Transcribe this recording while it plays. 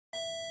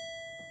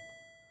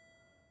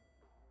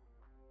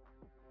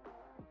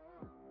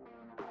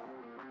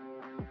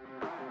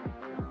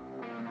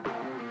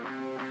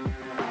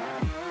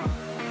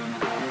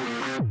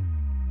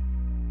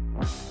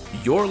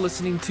You're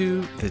listening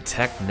to the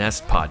Tech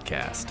Nest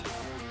Podcast.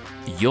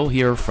 You'll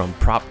hear from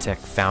prop tech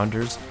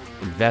founders,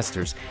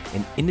 investors,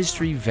 and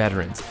industry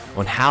veterans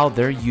on how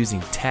they're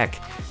using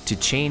tech to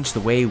change the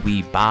way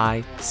we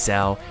buy,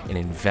 sell, and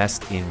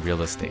invest in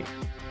real estate.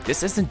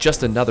 This isn't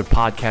just another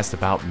podcast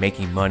about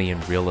making money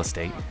in real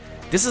estate.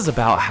 This is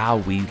about how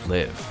we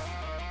live.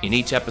 In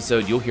each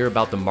episode, you'll hear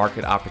about the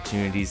market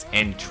opportunities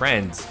and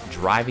trends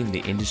driving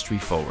the industry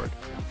forward.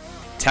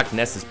 Tech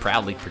Nest is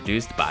proudly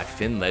produced by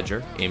Finn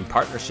Ledger in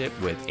partnership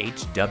with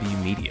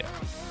HW Media.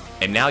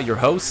 And now your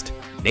host,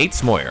 Nate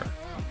Smoyer.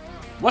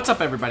 What's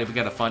up, everybody? We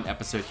got a fun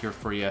episode here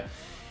for you.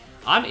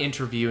 I'm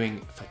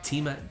interviewing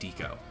Fatima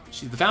Diko.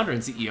 She's the founder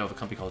and CEO of a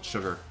company called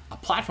Sugar, a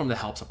platform that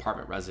helps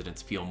apartment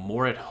residents feel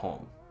more at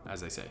home,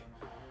 as they say.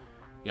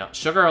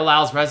 Sugar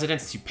allows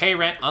residents to pay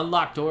rent,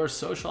 unlock doors,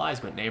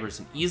 socialize with neighbors,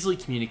 and easily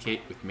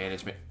communicate with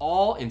management,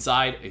 all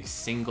inside a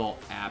single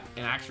app.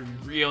 And I actually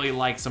really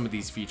like some of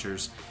these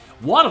features.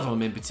 One of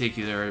them in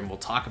particular, and we'll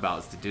talk about,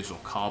 is the digital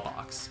call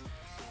box.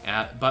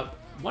 But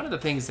one of the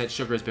things that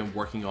Sugar has been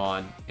working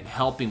on in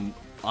helping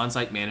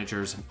on-site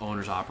managers and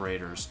owners,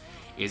 operators,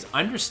 is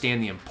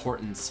understand the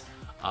importance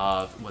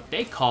of what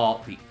they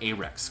call the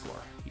AREX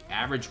score, the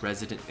Average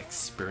Resident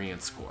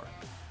Experience Score.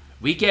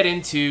 We get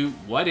into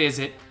what is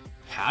it,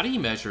 how do you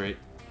measure it,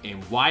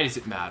 and why does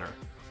it matter?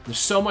 There's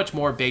so much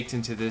more baked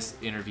into this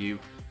interview,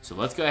 so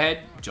let's go ahead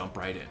and jump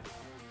right in.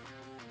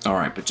 All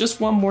right, but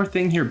just one more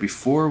thing here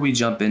before we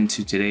jump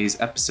into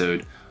today's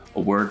episode, a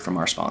word from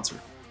our sponsor.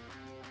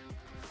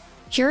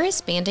 Pure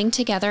is banding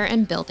together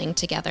and building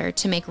together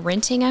to make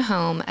renting a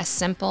home a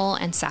simple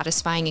and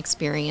satisfying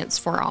experience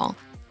for all.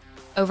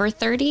 Over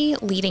 30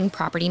 leading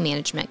property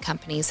management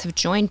companies have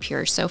joined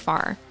Pure so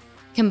far.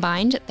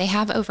 Combined, they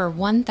have over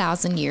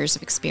 1,000 years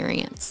of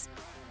experience.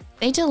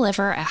 They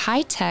deliver a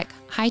high-tech,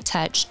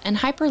 high-touch, and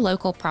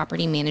hyper-local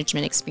property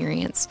management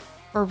experience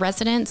for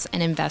residents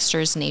and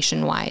investors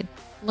nationwide.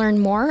 Learn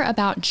more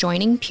about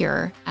joining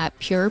Pure at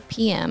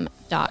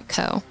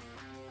purepm.co.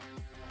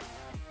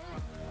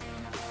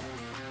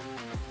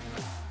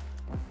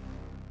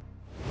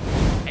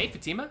 Hey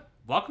Fatima,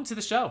 welcome to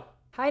the show.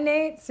 Hi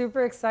Nate,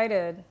 super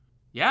excited.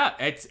 Yeah,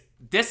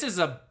 this is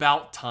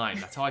about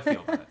time. That's how I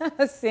feel about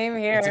it. Same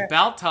here. It's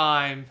about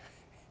time.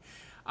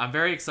 I'm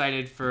very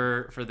excited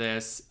for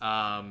this,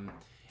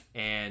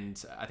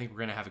 and I think we're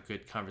going to have a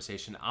good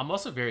conversation. I'm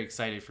also very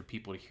excited for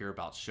people to hear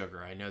about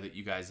Sugar. I know that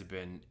you guys have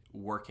been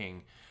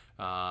working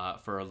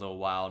for a little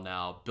while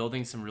now,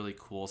 building some really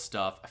cool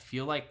stuff. I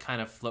feel like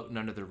kind of floating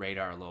under the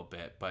radar a little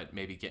bit, but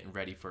maybe getting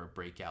ready for a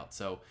breakout.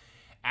 So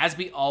as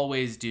we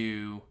always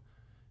do,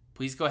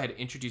 please go ahead and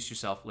introduce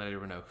yourself, let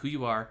everyone know who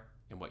you are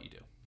and what you do.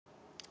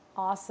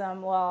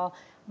 Awesome. Well,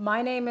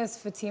 my name is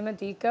Fatima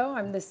Diko.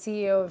 I'm the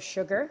CEO of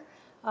Sugar.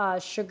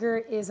 Sugar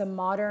is a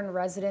modern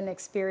resident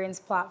experience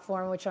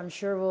platform, which I'm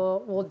sure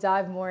we'll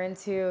dive more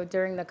into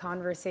during the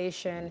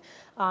conversation.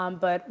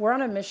 But we're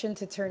on a mission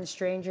to turn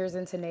strangers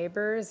into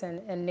neighbors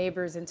and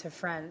neighbors into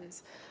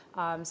friends.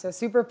 So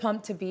super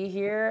pumped to be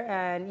here,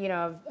 and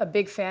a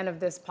big fan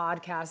of this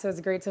podcast. So it's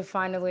great to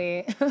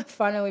finally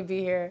be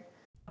here.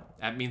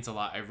 That means a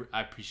lot. I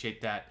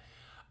appreciate that.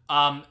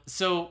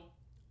 So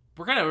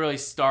we're gonna really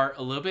start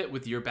a little bit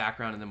with your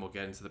background, and then we'll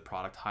get into the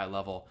product high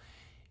level.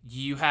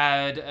 You've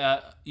had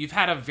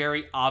a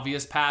very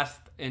obvious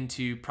path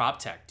into prop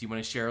tech. Do you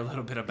want to share a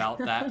little bit about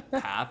that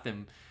path,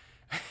 and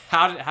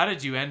how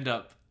did you end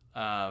up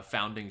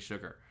founding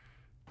Sugar?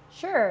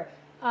 Sure.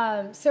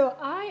 So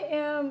I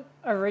am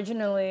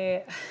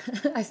originally,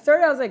 I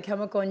started as a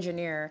chemical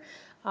engineer.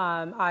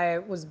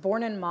 I was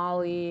born in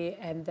Mali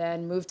and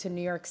then moved to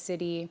New York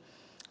City.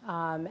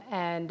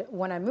 And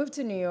when I moved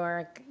to New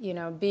York,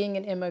 being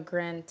an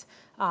immigrant,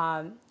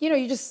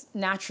 you just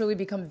naturally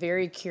become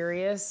very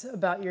curious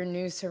about your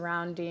new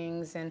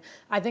surroundings. And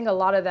I think a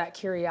lot of that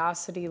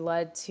curiosity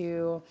led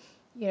to,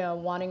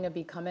 wanting to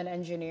become an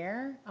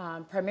engineer,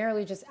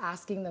 primarily just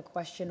asking the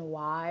question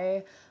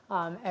why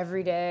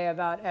every day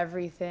about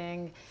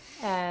everything.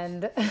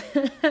 And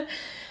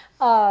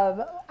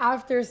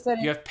after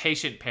studying, you have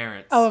patient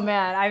parents. Oh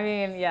man, I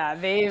mean, yeah,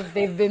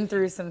 they've been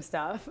through some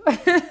stuff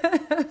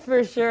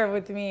for sure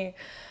with me.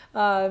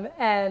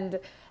 And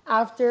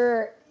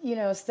after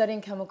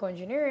studying chemical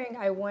engineering,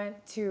 I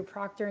went to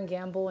Procter &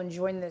 Gamble and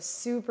joined this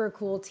super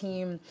cool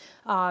team.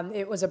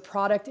 It was a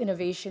product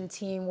innovation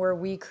team where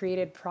we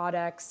created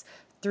products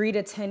 3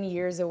 to 10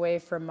 years away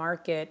from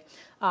market.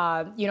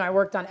 I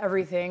worked on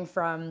everything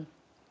from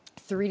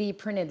 3D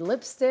printed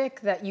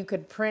lipstick that you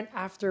could print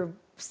after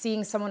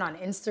seeing someone on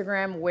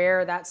Instagram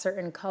wear that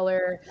certain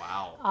color.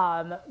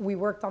 Wow. We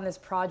worked on this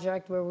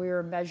project where we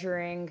were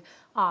measuring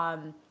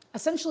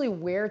essentially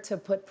where to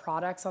put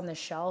products on the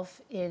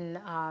shelf in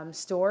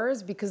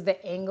stores, because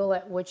the angle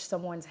at which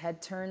someone's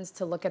head turns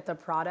to look at the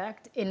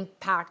product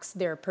impacts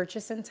their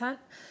purchase intent.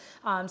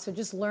 So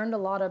just learned a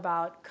lot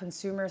about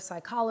consumer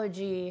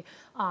psychology.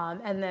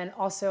 And then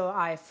also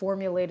I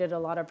formulated a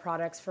lot of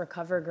products for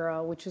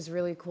CoverGirl, which was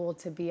really cool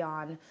to be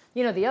on,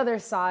 the other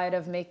side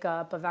of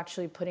makeup, of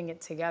actually putting it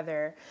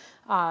together.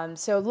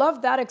 So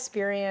loved that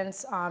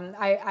experience.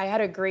 I had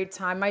a great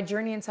time. My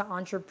journey into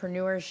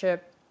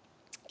entrepreneurship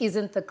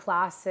isn't the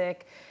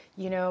classic,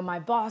 my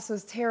boss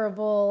was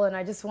terrible and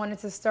I just wanted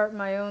to start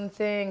my own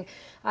thing.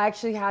 I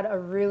actually had a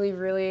really,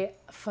 really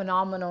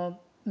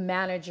phenomenal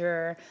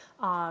manager,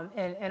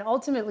 and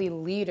ultimately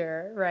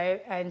leader,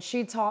 right? And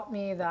she taught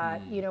me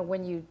that,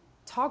 when you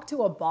talk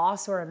to a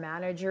boss or a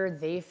manager,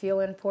 they feel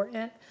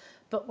important.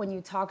 But when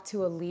you talk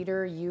to a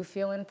leader, you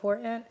feel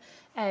important.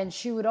 And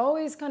she would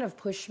always kind of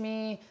push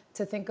me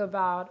to think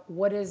about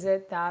what is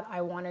it that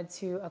I wanted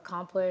to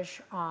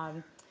accomplish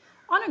on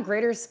a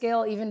greater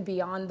scale, even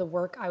beyond the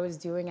work I was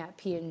doing at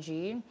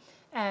P&G.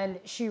 And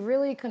she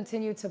really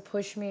continued to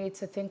push me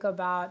to think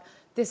about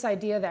this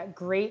idea that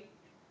great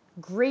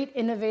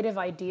innovative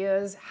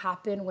ideas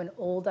happen when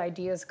old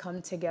ideas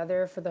come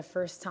together for the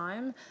first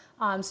time.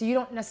 So you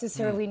don't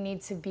necessarily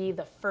need to be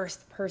the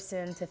first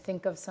person to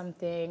think of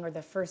something or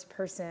the first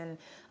person,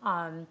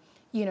 to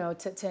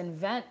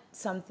invent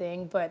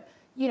something, but,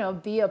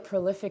 be a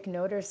prolific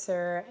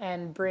noticer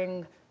and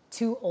bring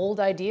two old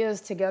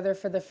ideas together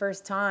for the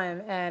first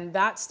time. And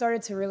that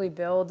started to really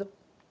build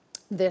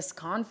this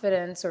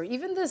confidence, or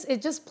even this,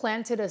 it just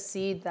planted a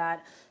seed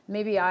that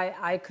maybe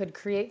I could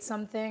create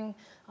something,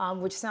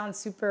 which sounds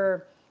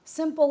super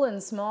simple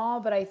and small,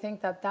 but I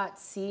think that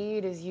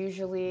seed is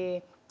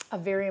usually a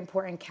very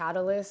important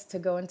catalyst to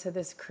go into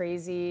this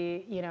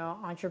crazy,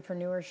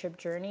 entrepreneurship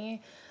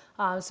journey.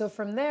 So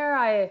from there,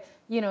 I,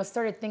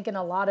 started thinking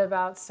a lot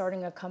about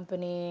starting a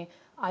company.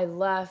 I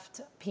left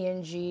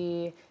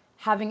P&G.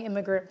 Having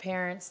immigrant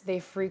parents, they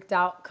freaked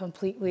out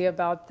completely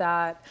about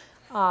that,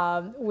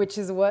 which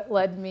is what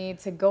led me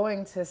to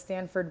going to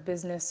Stanford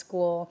Business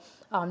School,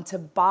 to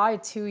buy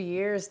 2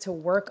 years to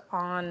work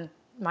on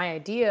my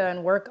idea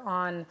and work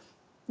on,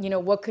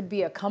 what could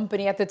be a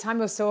company. At the time,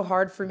 it was so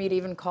hard for me to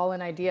even call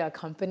an idea a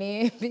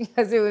company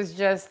because it was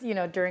just,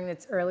 during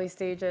its early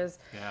stages.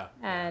 Yeah.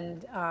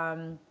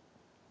 And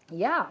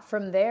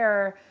from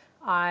there,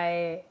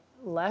 I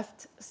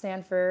left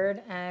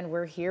Stanford and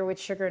we're here with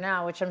Sugar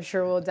now, which I'm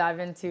sure we'll dive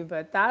into,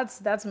 but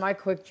that's my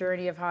quick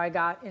journey of how I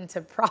got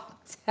into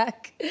prop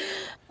tech.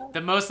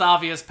 The most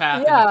obvious path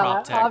into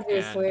prop tech.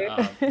 Obviously.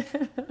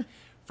 And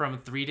from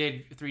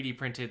 3D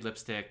printed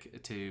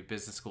lipstick to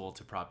business school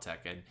to prop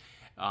tech. And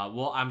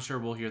I'm sure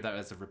we'll hear that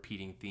as a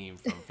repeating theme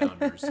from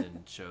founders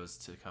and shows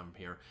to come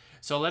here.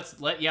 So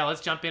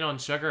let's jump in on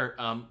Sugar.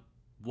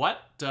 What's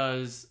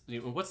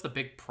the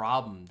big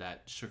problem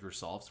that Sugar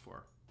solves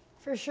for?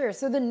 For sure.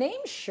 So the name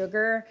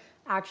Sugar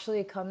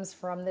actually comes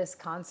from this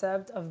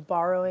concept of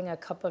borrowing a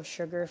cup of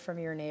sugar from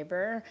your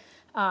neighbor.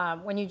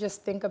 When you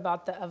just think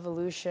about the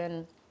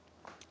evolution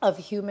of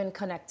human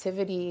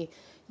connectivity,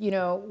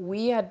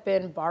 we had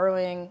been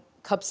borrowing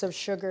cups of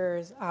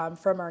sugars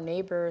from our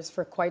neighbors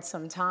for quite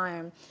some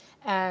time.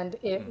 And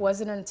it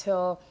wasn't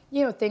until,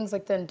 things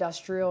like the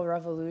Industrial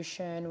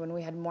Revolution, when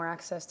we had more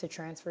access to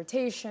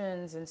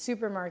transportations and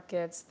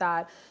supermarkets,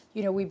 that,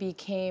 we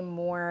became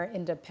more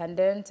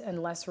independent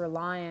and less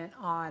reliant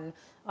on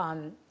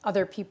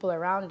other people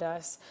around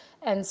us.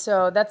 And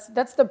so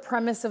that's the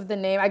premise of the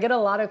name. I get a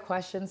lot of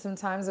questions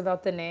sometimes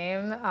about the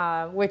name,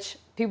 which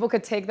people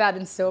could take that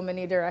in so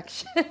many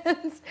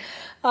directions.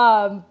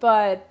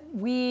 But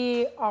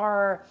we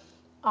are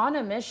on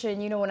a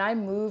mission. When I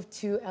moved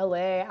to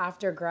LA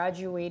after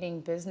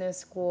graduating business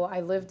school,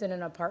 I lived in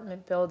an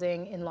apartment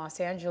building in Los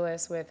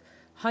Angeles with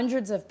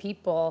hundreds of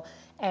people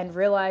and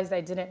realized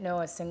I didn't know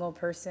a single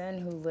person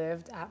who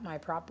lived at my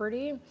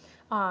property.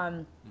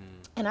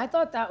 And I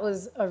thought that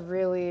was a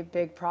really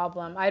big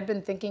problem. I'd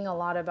been thinking a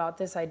lot about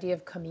this idea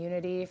of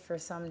community for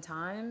some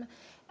time.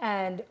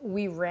 And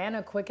we ran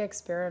a quick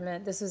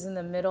experiment. This was in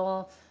the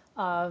middle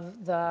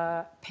of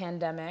the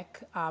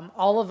pandemic.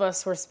 All of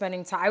us were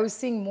spending time. I was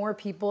seeing more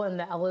people in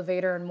the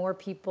elevator and more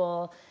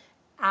people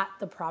at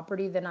the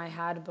property than I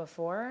had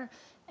before.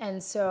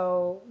 And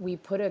so we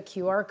put a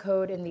QR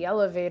code in the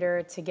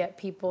elevator to get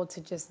people to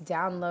just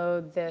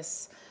download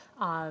this.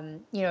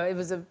 It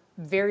was a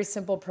very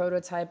simple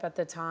prototype at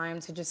the time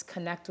to just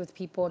connect with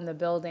people in the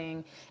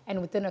building. And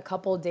within a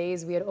couple of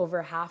days, we had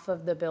over half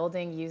of the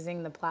building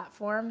using the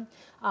platform,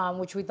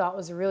 which we thought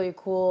was really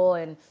cool.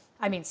 And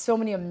so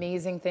many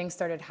amazing things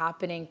started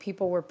happening.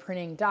 People were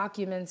printing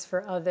documents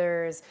for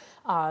others.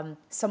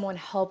 Someone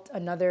helped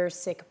another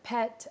sick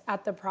pet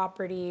at the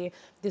property.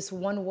 This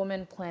one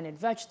woman planted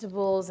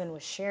vegetables and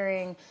was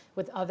sharing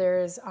with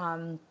others,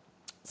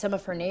 some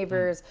of her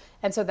neighbors.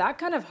 And so that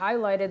kind of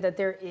highlighted that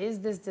there is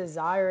this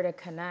desire to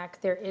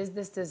connect. There is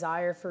this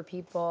desire for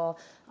people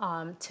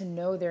to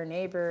know their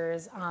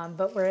neighbors.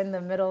 But we're in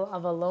the middle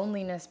of a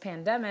loneliness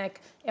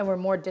pandemic and we're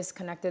more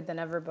disconnected than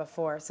ever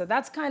before. So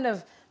that's kind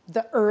of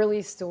the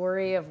early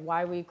story of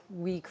why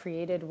we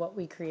created what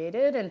we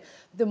created. And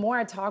the more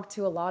I talked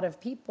to a lot of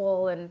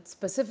people, and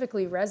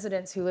specifically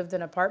residents who lived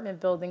in apartment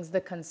buildings,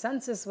 the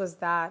consensus was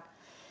that,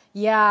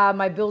 yeah,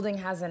 my building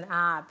has an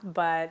app,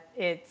 but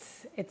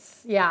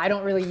yeah, I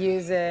don't really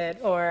use it,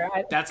 or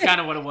That's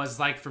kind of what it was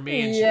like for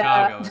me in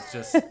yeah, Chicago. It's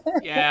just,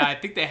 yeah, I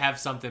think they have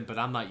something, but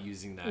I'm not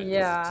using that because it's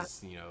yeah,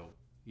 just,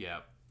 yeah.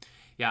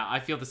 Yeah,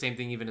 I feel the same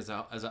thing even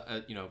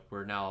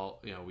we're now,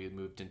 we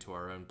moved into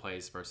our own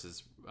place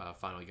versus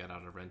finally got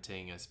out of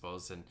renting, I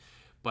suppose.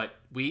 But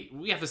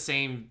we have the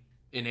same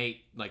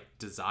innate like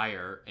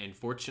desire. And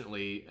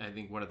fortunately, I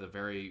think one of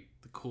the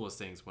coolest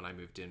things when I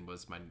moved in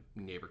was my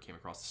neighbor came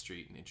across the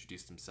street and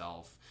introduced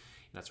himself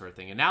and that sort of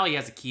thing. And now he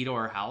has a key to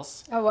our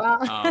house. oh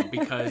wow.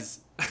 Because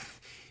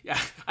yeah,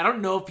 I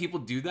don't know if people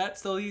do that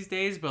still these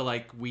days, but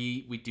like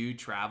we do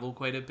travel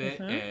quite a bit,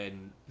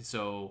 and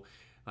so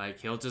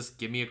like he'll just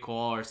give me a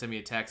call or send me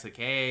a text like,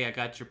 hey, I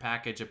got your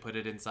package, I put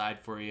it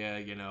inside for you,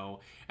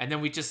 and then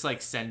we just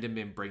like send him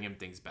and bring him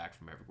things back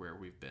from everywhere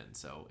we've been.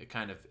 So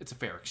it's a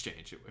fair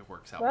exchange. It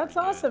works out. That's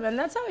awesome. And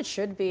that's how it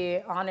should be,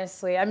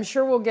 honestly. I'm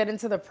sure we'll get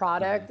into the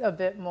product a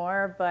bit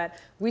more, but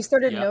we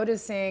started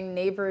noticing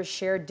neighbors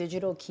share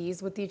digital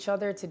keys with each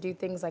other to do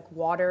things like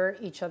water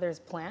each other's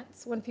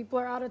plants when people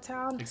are out of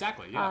town.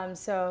 Exactly. Yeah.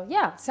 So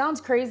yeah, sounds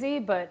crazy,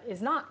 but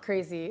is not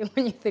crazy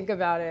when you think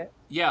about it.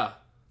 Yeah.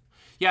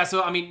 Yeah,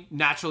 so I mean,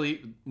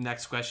 naturally,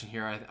 next question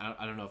here.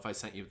 I don't know if I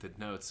sent you the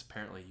notes.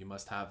 Apparently, you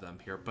must have them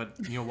here. But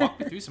walk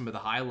me through some of the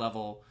high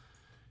level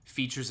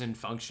features and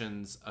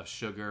functions of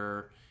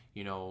Sugar.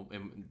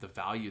 And the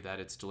value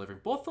that it's delivering,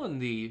 both on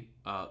the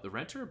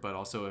renter, but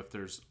also if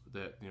there's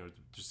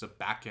just a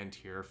back end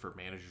here for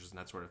managers and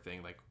that sort of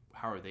thing. Like,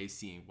 how are they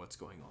seeing what's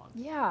going on?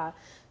 Yeah.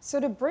 So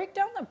to break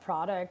down the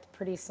product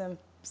pretty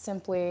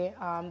simply,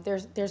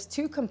 there's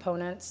two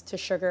components to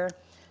Sugar.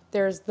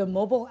 There's the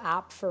mobile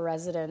app for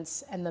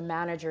residents and the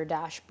manager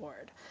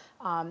dashboard.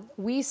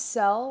 We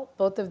sell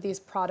both of these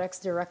products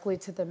directly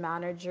to the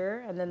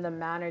manager, and then the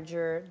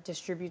manager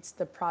distributes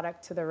the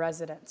product to the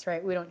residents,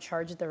 right? We don't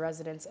charge the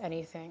residents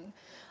anything.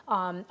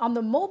 On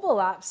the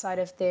mobile app side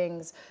of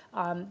things,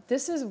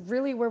 this is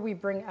really where we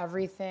bring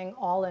everything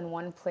all in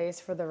one place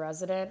for the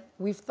resident.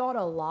 We've thought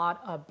a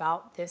lot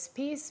about this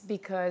piece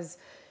because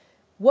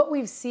what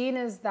we've seen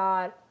is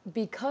that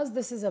because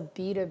this is a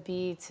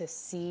B2B to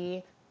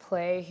C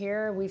play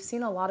here, we've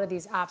seen a lot of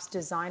these apps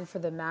designed for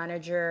the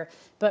manager,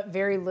 but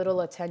very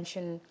little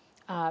attention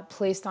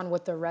placed on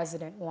what the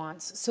resident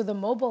wants. So the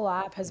mobile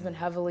app has been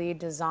heavily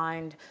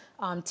designed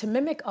to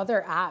mimic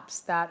other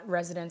apps that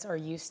residents are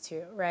used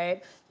to,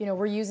 right?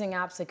 We're using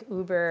apps like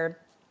Uber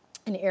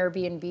and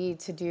Airbnb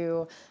to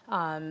do,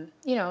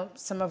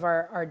 some of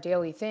our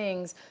daily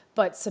things,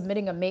 but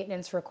submitting a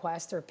maintenance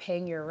request or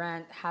paying your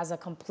rent has a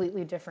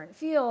completely different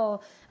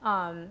feel,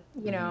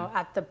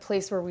 at the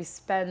place where we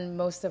spend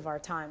most of our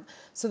time.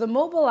 So the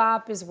mobile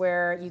app is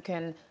where you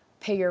can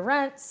pay your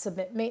rent,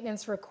 submit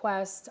maintenance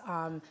requests,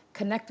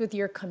 connect with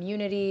your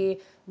community,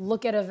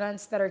 look at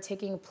events that are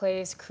taking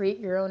place, create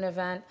your own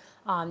event,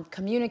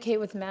 communicate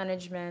with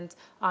management.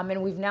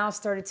 And we've now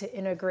started to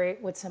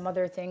integrate with some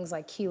other things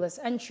like keyless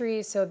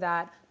entry so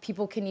that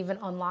people can even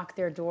unlock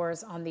their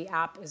doors on the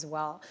app as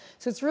well.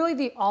 So it's really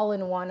the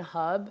all-in-one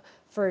hub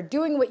for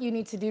doing what you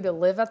need to do to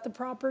live at the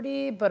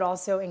property, but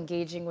also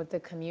engaging with the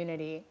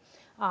community.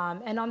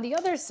 And on the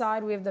other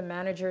side, we have the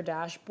manager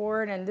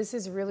dashboard, and this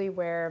is really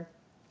where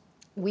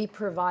we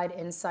provide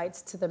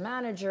insights to the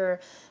manager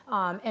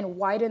and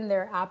widen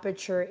their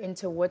aperture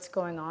into what's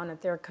going on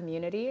at their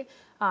community.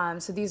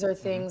 So these are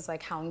things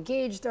like how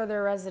engaged are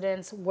their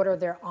residents, what are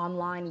their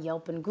online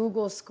Yelp and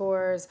Google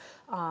scores.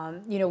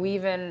 We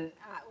even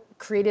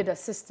created a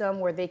system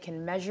where they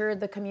can measure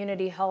the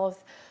community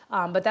health.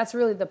 But that's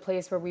really the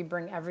place where we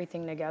bring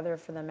everything together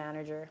for the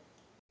manager.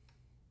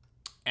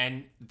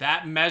 And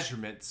that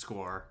measurement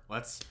score,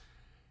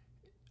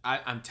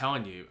 I'm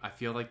telling you, I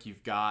feel like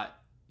you've got,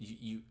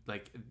 you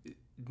like,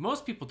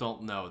 most people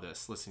don't know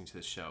this listening to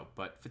the show,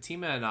 but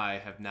Fatima and I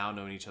have now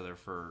known each other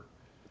for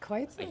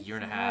quite a year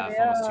and a half,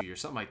 almost 2 years,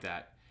 something like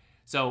that.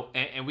 So,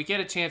 and we get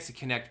a chance to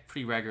connect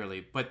pretty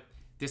regularly, but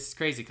this is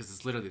crazy because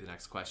it's literally the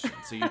next question.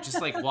 So you're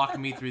just like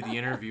walking me through the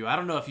interview. I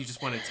don't know if you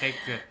just want to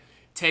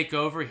take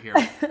over here.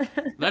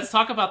 Let's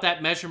talk about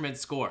that measurement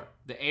score,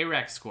 the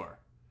AREC score.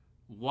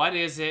 What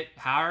is it?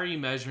 How are you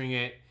measuring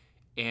it?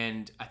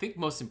 And I think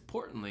most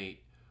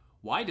importantly,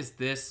 why does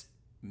this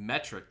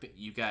metric that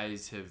you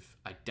guys have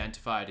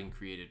identified and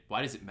created,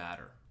 why does it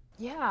matter?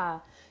 Yeah.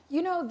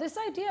 This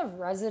idea of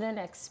resident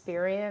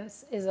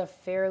experience is a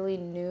fairly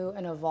new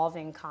and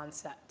evolving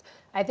concept.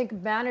 I think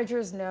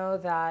managers know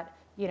that,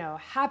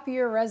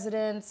 happier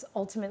residents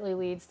ultimately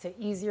leads to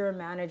easier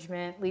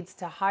management, leads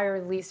to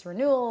higher lease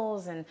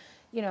renewals and,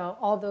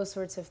 all those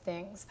sorts of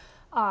things.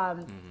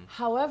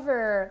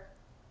 However,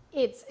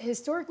 it's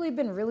historically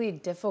been really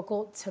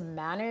difficult to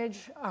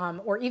manage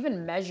or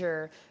even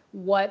measure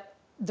what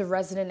the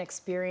resident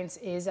experience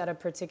is at a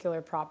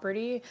particular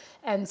property.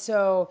 And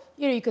so,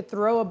 you could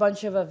throw a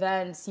bunch of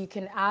events, you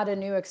can add a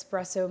new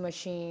espresso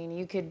machine,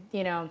 you could,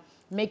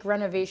 make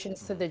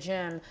renovations to the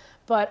gym.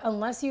 But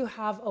unless you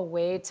have a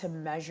way to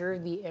measure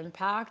the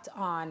impact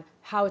on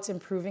how it's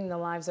improving the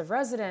lives of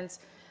residents,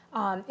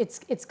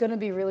 it's going to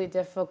be really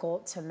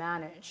difficult to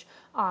manage.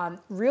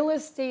 Real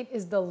estate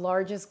is the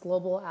largest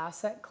global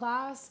asset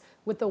class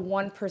with a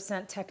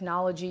 1%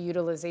 technology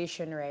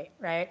utilization rate,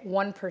 right?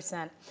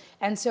 1%.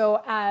 And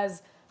so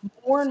as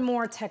more and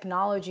more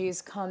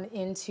technologies come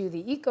into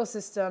the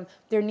ecosystem,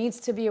 there needs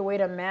to be a way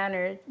to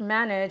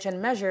manage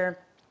and measure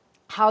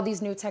how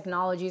these new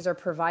technologies are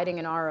providing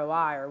an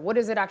ROI, or what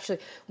is it actually,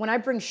 when I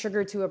bring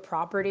sugar to a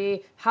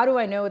property, how do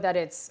I know that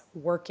it's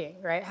working,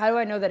 right? How do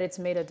I know that it's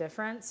made a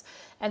difference?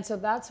 And so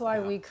that's why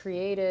we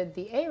created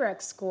the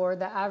AREX score,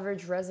 the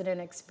average resident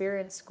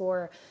experience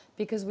score,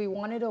 because we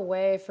wanted a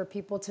way for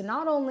people to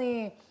not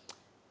only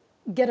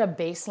get a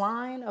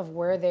baseline of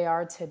where they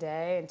are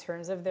today in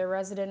terms of their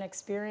resident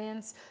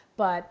experience,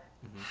 but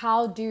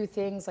how do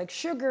things like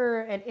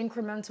sugar and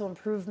incremental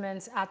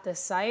improvements at the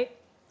site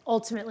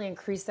ultimately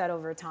increase that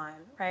over time,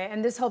 right?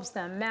 And this helps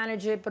them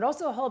manage it, but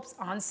also helps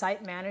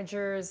on-site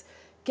managers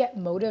get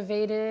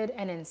motivated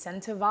and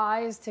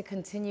incentivized to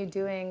continue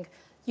doing,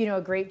 a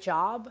great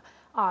job.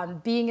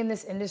 Being in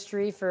this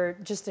industry for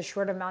just a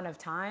short amount of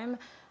time,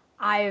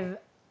 I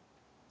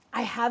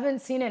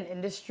haven't seen an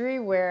industry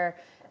where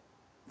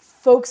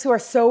folks who are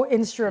so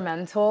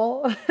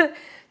instrumental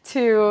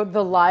to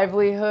the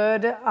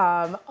livelihood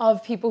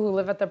of people who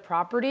live at the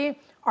property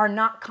are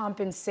not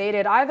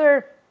compensated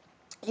either,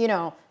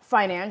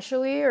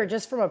 financially or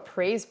just from a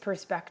praise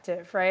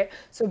perspective, right?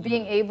 So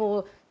being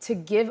able to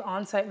give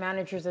on-site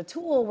managers a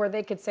tool where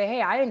they could say,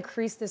 hey, I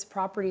increased this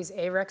property's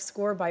AREX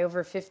score by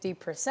over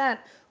 50%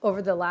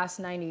 over the last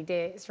 90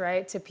 days,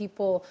 right? To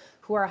people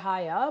who are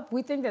high up,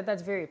 we think that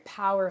that's very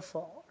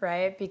powerful,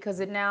 right?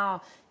 Because it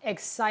now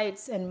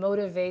excites and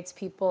motivates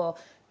people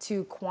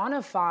to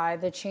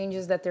quantify the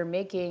changes that they're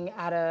making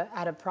at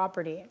a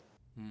property.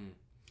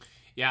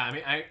 Yeah, I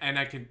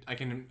mean, I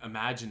can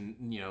imagine,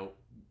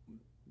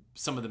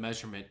 some of the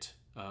measurement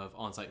of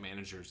on-site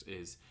managers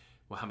is,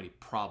 well, how many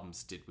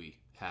problems did we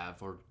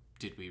have, or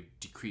did we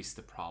decrease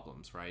the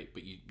problems, right?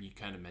 But you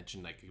kind of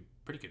mentioned like a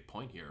pretty good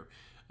point here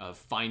of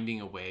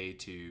finding a way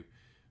to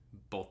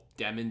both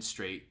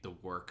demonstrate the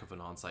work of an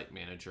on-site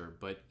manager,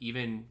 but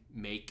even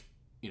make,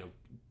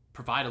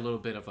 provide a little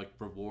bit of like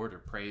reward or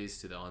praise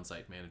to the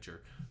on-site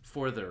manager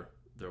for their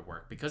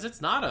work, because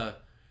it's not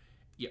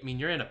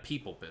you're in a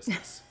people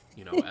business.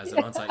 As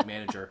an on-site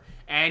manager,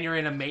 and you're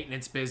in a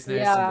maintenance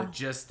business and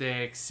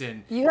logistics,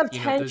 and you have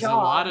 10 there's jobs. a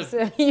lot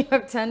of You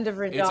have 10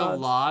 different jobs. It's a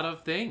lot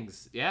of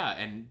things, yeah,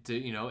 and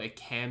it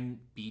can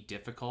be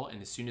difficult.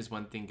 And as soon as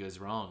one thing goes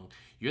wrong,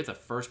 you're the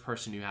first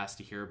person who has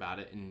to hear about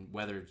it, and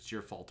whether it's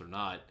your fault or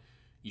not,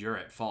 you're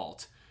at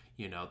fault.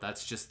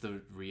 That's just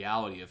the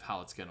reality of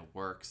how it's going to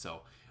work.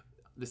 So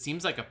this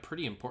seems like a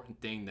pretty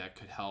important thing that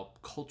could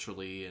help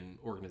culturally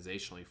and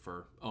organizationally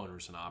for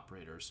owners and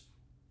operators.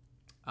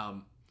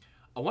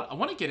 I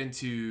want to get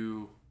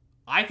into,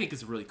 I think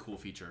is a really cool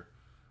feature,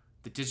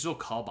 the digital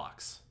call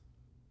box.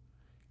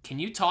 Can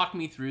you talk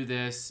me through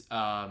this?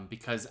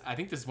 Because I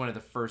think this is one of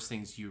the first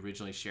things you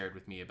originally shared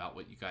with me about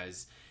what you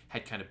guys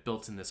had kind of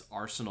built in this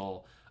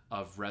arsenal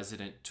of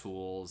resident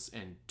tools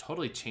and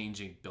totally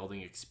changing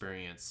building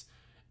experience.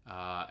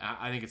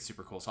 I think it's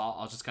super cool. So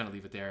I'll just kind of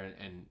leave it there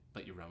and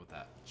let you run with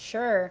that.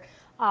 Sure.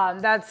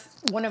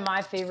 That's one of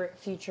my favorite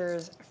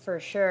features for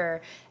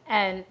sure.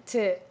 And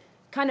to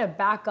kind of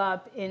back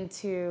up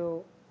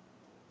into,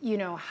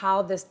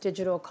 how this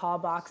digital call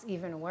box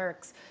even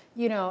works.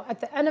 At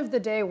the end of the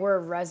day, we're a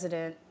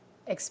resident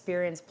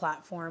experience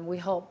platform. We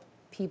help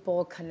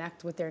people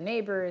connect with their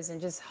neighbors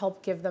and just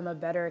help give them a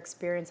better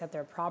experience at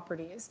their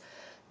properties.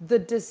 The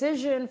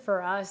decision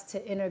for us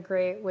to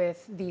integrate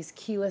with these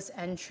keyless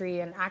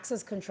entry and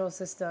access control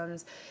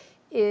systems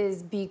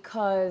is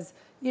because,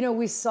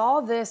 we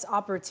saw this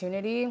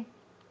opportunity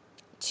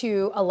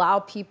to allow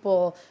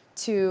people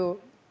to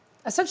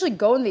essentially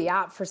go in the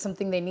app for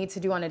something they need to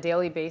do on a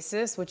daily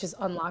basis, which is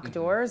unlock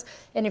doors.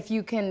 And if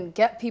you can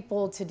get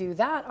people to do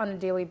that on a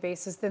daily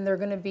basis, then they're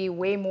going to be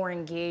way more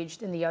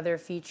engaged in the other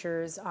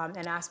features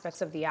and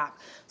aspects of the app.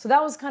 So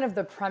that was kind of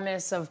the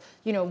premise of,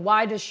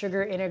 why does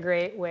Sugar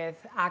integrate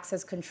with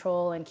access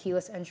control and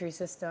keyless entry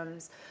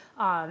systems?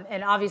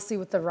 And obviously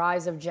with the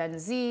rise of Gen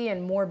Z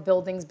and more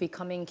buildings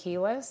becoming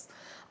keyless,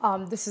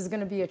 this is going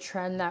to be a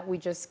trend that we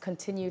just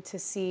continue to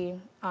see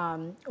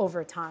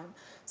over time.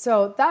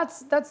 So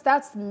that's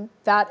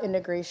that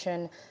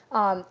integration.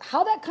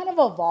 How that kind of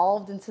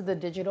evolved into the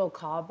digital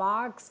call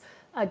box.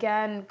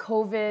 Again,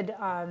 COVID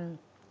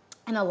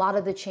and a lot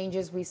of the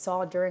changes we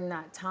saw during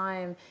that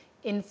time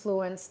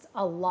influenced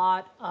a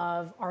lot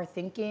of our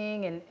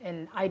thinking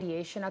and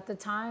ideation at the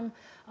time.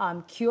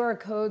 QR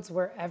codes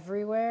were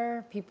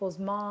everywhere. People's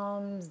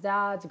moms,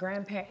 dads,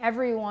 grandparents,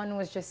 everyone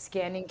was just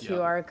scanning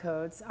QR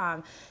codes.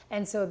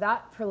 And so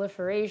that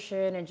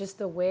proliferation and just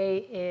the way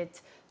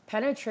it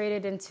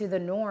penetrated into the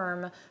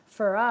norm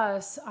for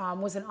us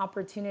was an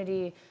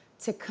opportunity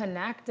to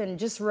connect and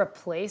just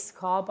replace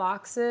call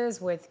boxes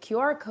with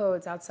QR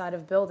codes outside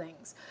of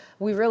buildings.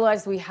 We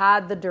realized we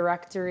had the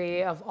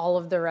directory of all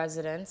of the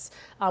residents.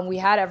 We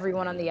had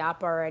everyone on the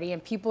app already,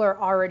 and people are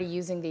already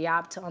using the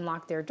app to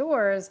unlock their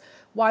doors.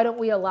 Why don't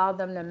we allow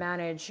them to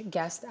manage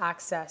guest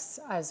access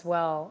as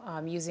well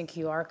using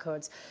QR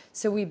codes?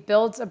 So we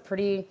built a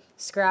pretty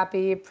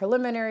scrappy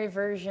preliminary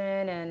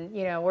version, and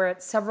we're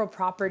at several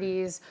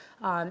properties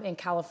in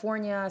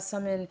California,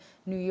 some in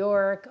New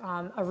York,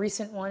 a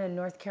recent one in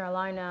North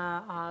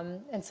Carolina,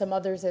 and some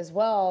others as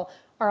well,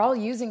 are all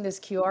using this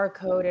QR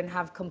code and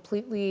have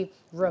completely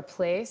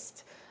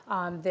replaced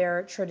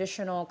their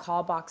traditional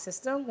call box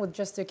system with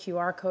just a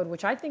QR code,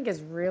 which I think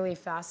is really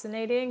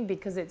fascinating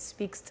because it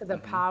speaks to the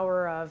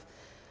power of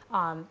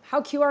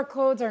how QR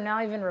codes are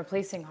now even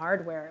replacing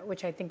hardware,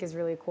 which I think is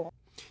really cool.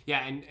 Yeah,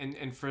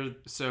 and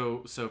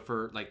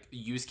for like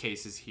use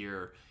cases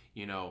here,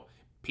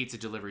 pizza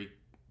delivery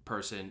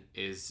person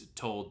is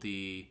told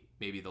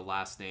maybe the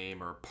last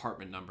name or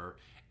apartment number,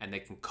 and they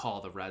can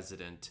call the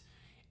resident,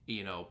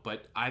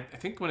 But I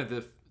think one of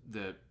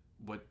the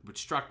what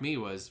struck me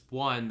was,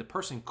 one, the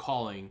person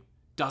calling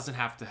doesn't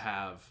have to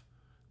have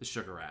the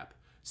Sugar app,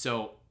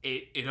 so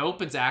it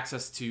opens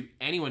access to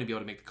anyone to be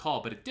able to make the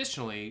call. But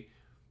additionally,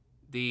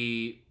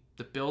 the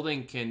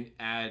building can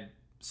add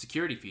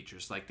security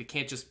features, like they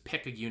can't just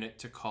pick a unit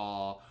to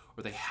call,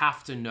 or they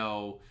have to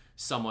know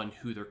someone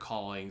who they're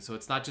calling. So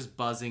it's not just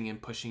buzzing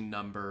and pushing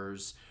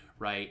numbers,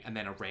 right? And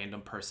then a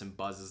random person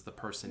buzzes the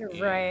person in.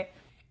 Right.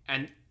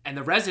 And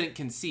the resident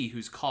can see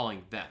who's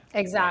calling them.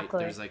 Exactly.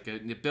 Right? There's like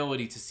an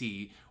ability to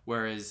see,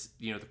 whereas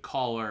the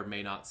caller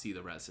may not see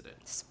the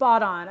resident.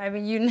 Spot on. I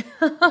mean,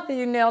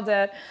 you nailed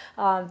it.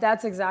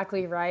 That's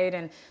exactly right.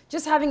 And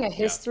just having a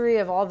history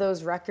of all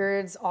those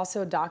records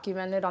also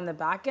documented on the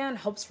back end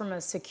helps from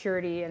a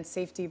security and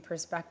safety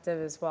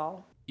perspective as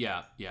well.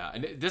 Yeah.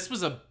 And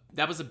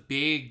that was a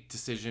big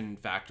decision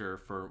factor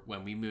for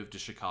when we moved to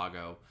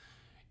Chicago.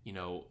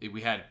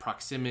 We had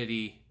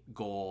proximity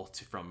goal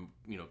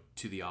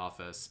to the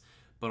office,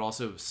 but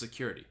also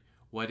security.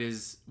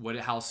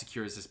 How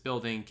secure is this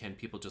building? Can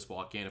people just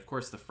walk in? Of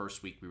course, the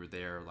first week we were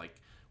there,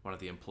 like, one of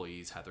the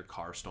employees had their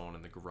car stolen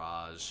in the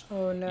garage.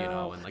 Oh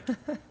no. And like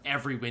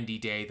every windy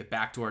day, the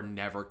back door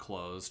never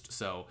closed.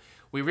 So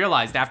we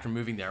realized after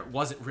moving there, it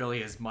wasn't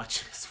really as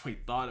much as we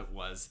thought it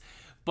was.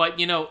 But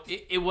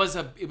it was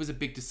a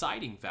big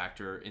deciding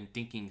factor in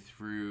thinking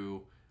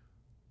through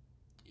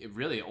it.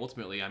 Really,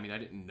 ultimately, I mean, I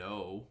didn't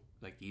know,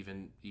 like,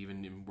 even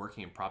in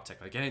working in prop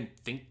tech, like, I didn't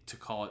think to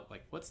call it,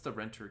 like, what's the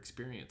renter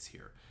experience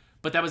here?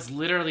 But that was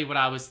literally what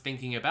I was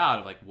thinking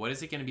about, like, what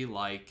is it going to be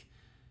like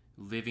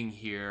living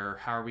here?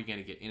 How are we going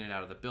to get in and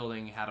out of the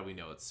building? How do we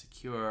know it's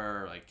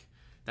secure? Like,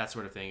 that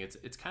sort of thing.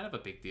 It's kind of a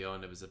big deal,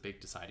 and it was a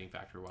big deciding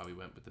factor why we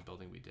went with the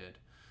building we did.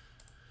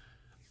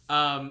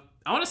 I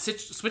want to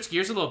switch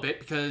gears a little bit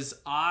because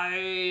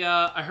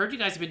I heard you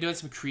guys have been doing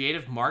some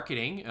creative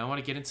marketing, and I want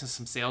to get into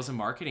some sales and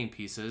marketing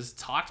pieces.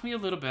 Talk to me a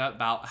little bit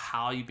about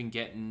how you've been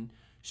getting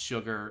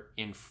Sugar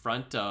in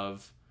front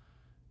of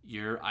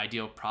your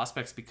ideal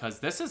prospects, because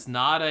this is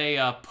not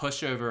a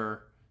pushover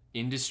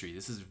industry.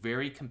 This is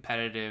very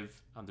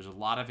competitive. There's a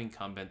lot of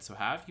incumbents. So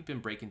how have you been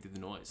breaking through the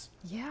noise?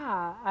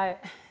 Yeah,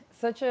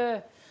 such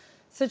a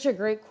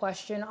great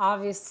question.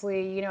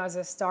 Obviously, as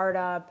a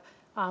startup,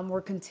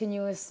 we're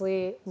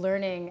continuously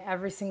learning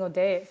every single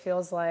day, it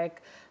feels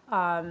like.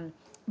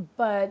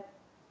 But,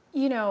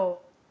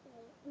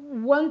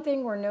 one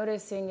thing we're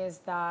noticing is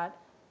that,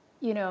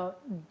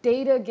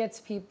 data gets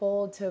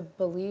people to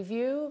believe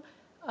you,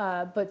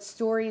 but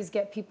stories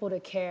get people to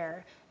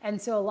care. And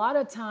so a lot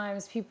of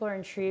times people are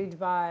intrigued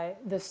by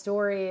the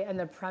story and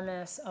the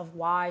premise of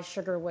why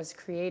Sugar was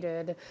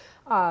created,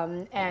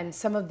 and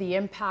some of the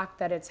impact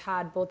that it's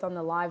had both on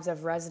the lives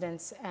of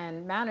residents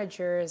and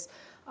managers,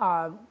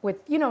 with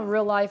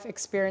real life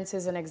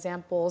experiences and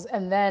examples.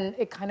 And then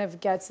it kind of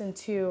gets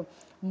into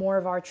more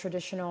of our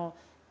traditional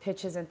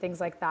pitches and things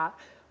like that.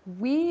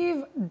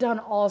 We've done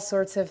all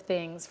sorts of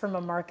things from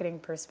a marketing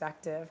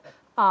perspective.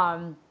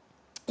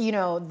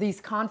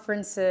 These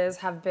conferences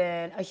have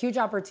been a huge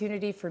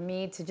opportunity for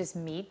me to just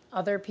meet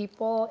other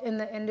people in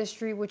the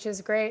industry, which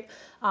is great.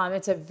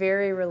 It's a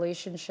very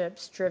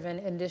relationships-driven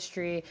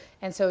industry.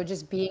 And so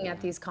just being at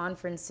these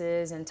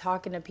conferences and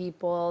talking to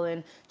people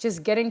and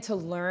just getting to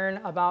learn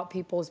about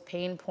people's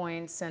pain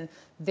points and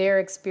their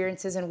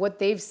experiences and what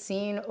they've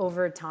seen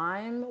over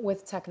time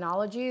with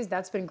technologies,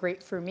 that's been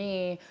great for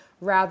me,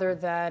 rather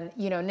than,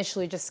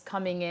 initially just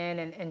coming in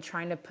and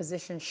trying to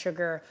position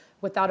Sugar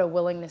without a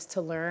willingness to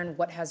learn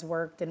what has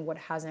worked and what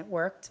hasn't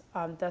worked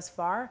thus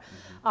far.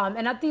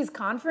 And at these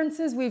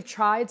conferences, we've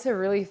tried to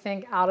really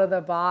think out of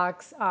the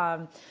box.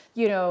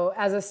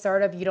 As a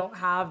startup, you don't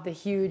have the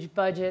huge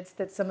budgets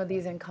that some of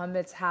these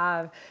incumbents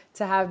have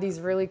to have these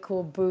really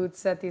cool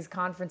booths at these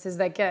conferences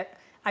that get,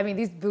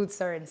 these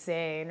booths are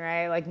insane,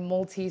 right? Like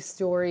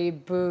multi-story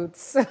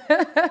booths.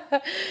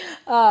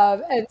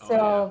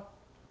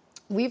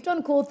 we've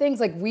done cool things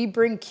like we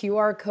bring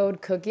QR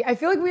code cookie. I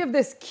feel like we have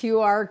this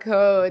QR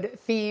code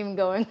theme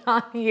going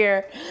on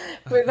here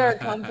with our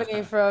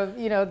company from,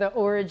 the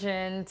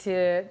origin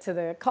to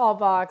the call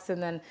box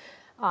and then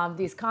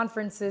these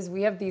conferences.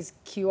 We have these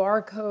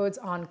QR codes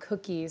on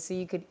cookies. So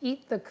you could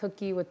eat the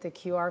cookie with the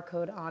QR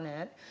code on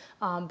it,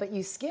 but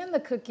you scan the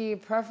cookie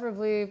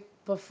preferably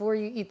before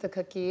you eat the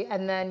cookie,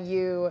 and then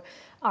you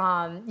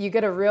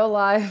get a real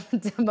live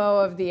demo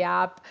of the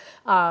app.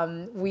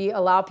 We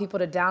allow people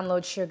to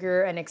download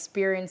Sugar and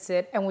experience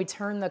it, and we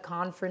turn the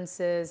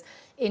conferences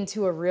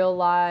into a real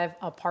live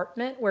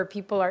apartment where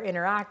people are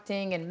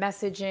interacting and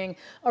messaging.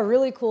 A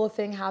really cool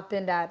thing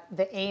happened at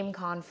the AIM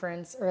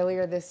conference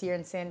earlier this year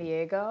in San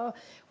Diego,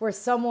 where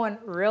someone,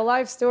 real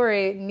life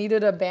story,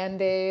 needed a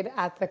Band-Aid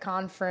at the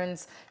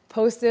conference,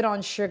 posted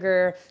on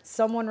Sugar,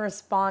 someone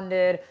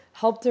responded,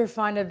 helped her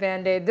find a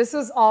Band-Aid. This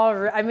was all,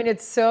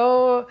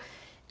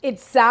 it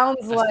sounds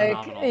That's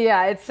like,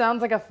 phenomenal. it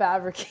sounds like a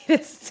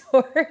fabricated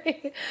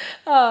story.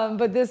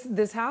 But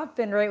this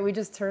happened, right? We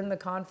just turned the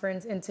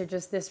conference into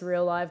just this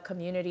real live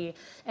community.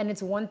 And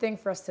it's one thing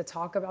for us to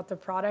talk about the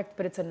product,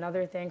 but it's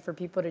another thing for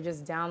people to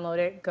just download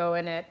it, go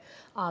in it,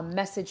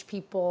 message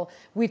people.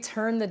 We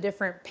turn the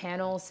different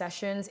panel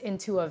sessions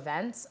into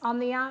events on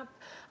the app.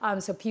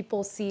 So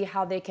people see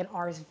how they can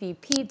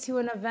RSVP to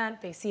an event.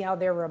 They see how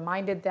they're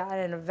reminded that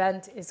an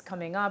event is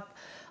coming up.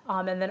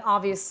 And then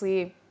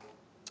obviously,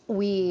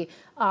 we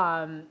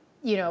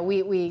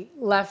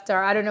left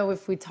I don't know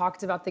if we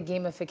talked about the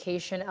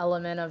gamification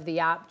element of the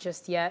app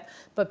just yet,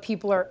 but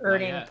people are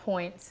earning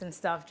points and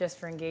stuff just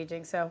for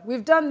engaging. So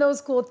we've done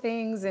those cool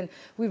things, and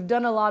we've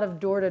done a lot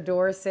of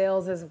door-to-door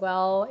sales as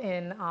well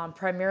in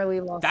primarily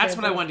Los That's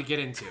Angeles. what I wanted to get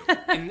into.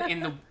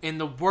 In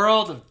the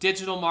world of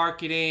digital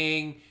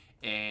marketing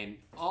and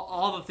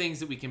all the things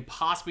that we can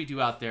possibly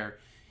do out there,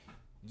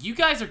 you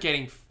guys are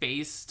getting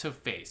face to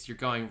face. You're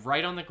going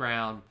right on the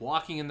ground,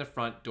 walking in the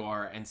front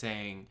door and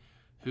saying,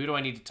 who do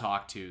I need to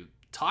talk to?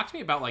 Talk to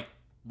me about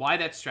why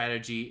that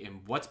strategy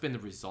and what's been the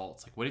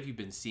results. What have you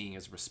been seeing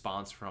as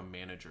response from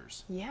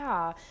managers?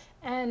 Yeah.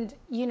 And,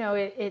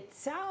 it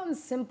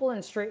sounds simple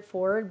and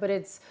straightforward, but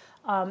it's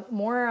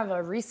more of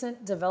a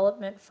recent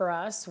development for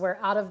us where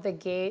out of the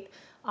gate,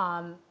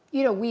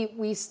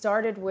 we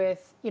started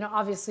with,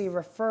 obviously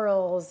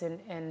referrals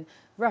and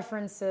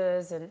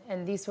references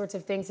and these sorts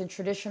of things and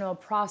traditional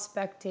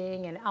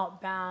prospecting and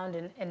outbound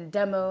and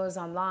demos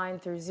online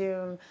through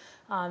Zoom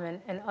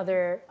and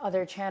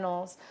other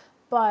channels.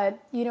 But,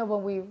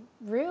 when we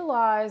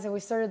realized and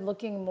we started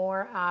looking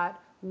more at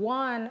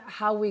one,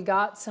 how we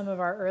got some of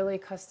our early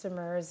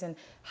customers and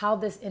how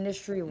this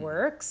industry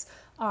works,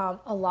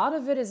 a lot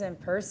of it is in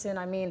person.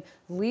 I mean,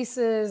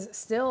 leases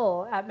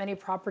still at many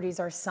properties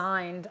are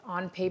signed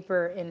on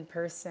paper in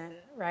person,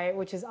 right?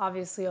 Which is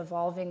obviously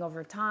evolving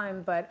over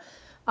time. But,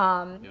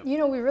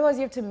 we realized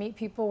you have to meet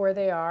people where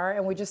they are.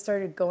 And we just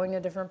started going to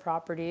different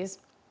properties,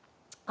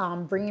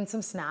 bringing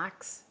some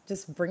snacks,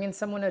 just bringing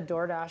someone a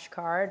DoorDash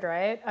card,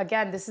 right?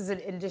 Again, this is an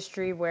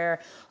industry where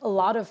a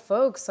lot of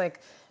folks,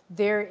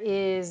 there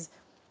is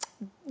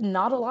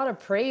not a lot of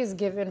praise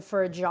given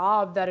for a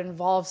job that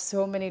involves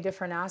so many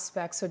different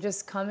aspects. So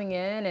just coming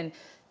in and,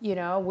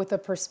 with a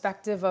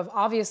perspective of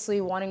obviously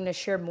wanting to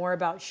share more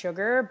about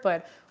Sugar,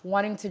 but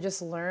wanting to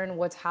just learn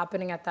what's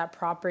happening at that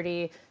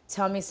property,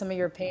 tell me some of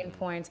your pain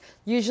points.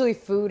 Usually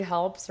food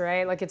helps,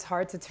 right? It's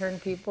hard to turn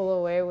people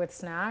away with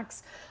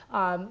snacks.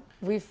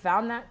 We've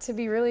found that to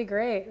be really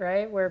great,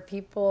 right? Where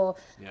people,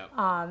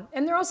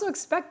 and they're also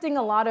expecting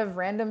a lot of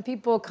random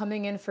people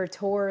coming in for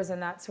tours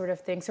and that sort of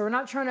thing. So we're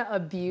not trying to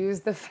abuse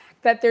the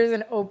fact that there's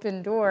an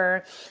open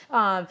door,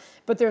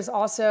 but there's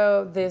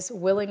also this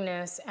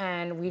willingness,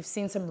 and we've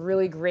seen some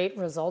really great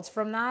results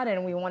from that.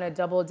 And we want to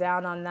double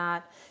down on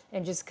that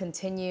and just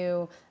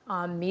continue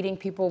meeting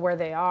people where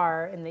they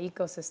are in the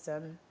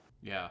ecosystem.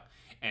 Yeah.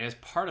 And as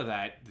part of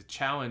that, the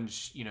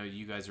challenge,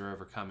 you guys are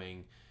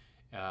overcoming,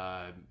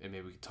 and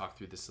maybe we can talk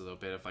through this a little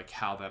bit of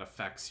how that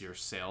affects your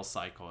sales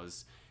cycle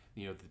is,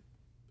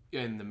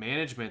 in the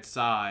management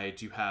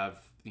side, you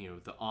have,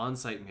 the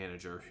on-site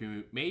manager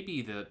who may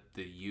be the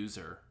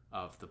user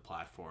of the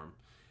platform,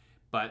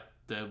 but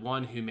the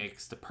one who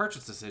makes the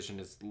purchase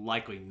decision is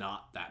likely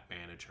not that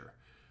manager.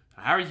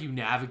 How are you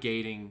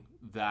navigating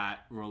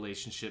that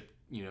relationship,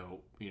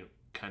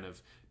 kind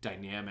of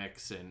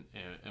dynamics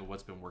and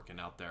what's been working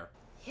out there?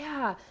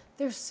 Yeah,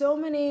 there's so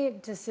many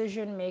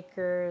decision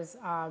makers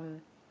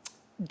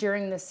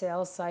during the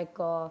sales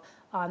cycle.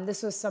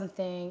 This was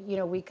something,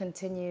 we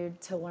continued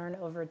to learn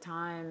over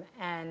time.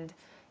 And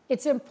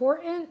it's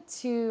important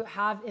to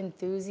have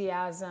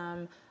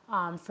enthusiasm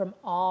from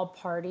all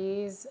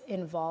parties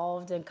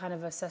involved in kind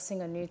of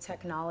assessing a new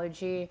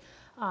technology.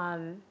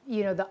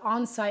 The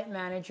on-site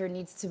manager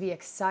needs to be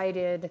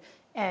excited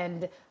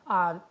and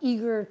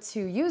eager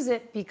to use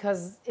it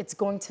because it's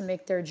going to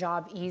make their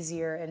job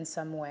easier in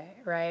some way,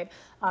 right?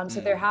 So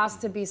there has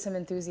to be some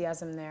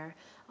enthusiasm there.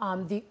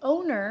 The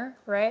owner,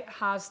 right,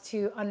 has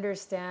to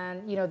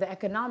understand, the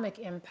economic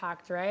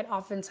impact, right?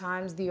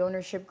 Oftentimes the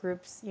ownership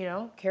groups,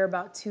 care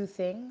about two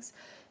things.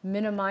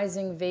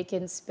 minimizing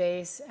vacant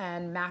space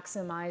and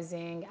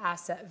maximizing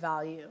asset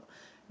value,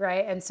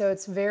 right? And so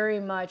it's very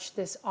much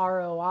this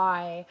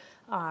ROI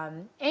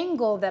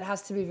angle that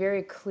has to be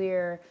very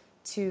clear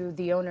to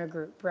the owner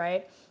group,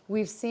 right?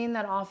 We've seen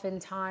that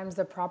oftentimes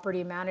the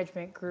property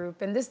management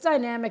group, and this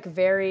dynamic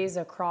varies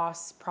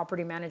across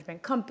property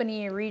management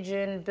company,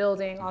 region,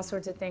 building, all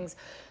sorts of things.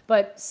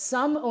 But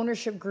some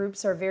ownership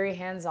groups are very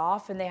hands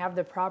off and they have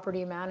the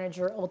property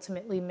manager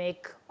ultimately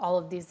make all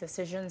of these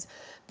decisions.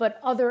 But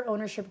other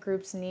ownership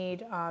groups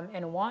need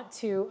and want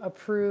to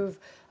approve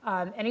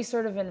any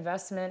sort of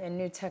investment in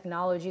new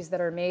technologies that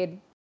are made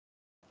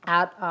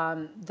at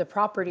the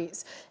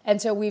properties.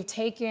 And so we've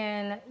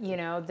taken,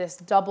 this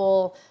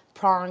double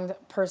pronged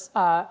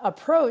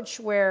approach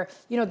where,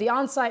 the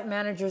on-site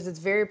managers, it's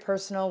very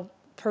personal.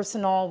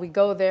 We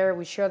go there,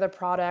 we share the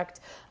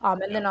product.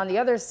 And then on the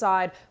other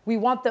side, we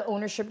want the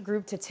ownership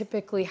group to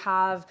typically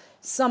have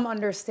some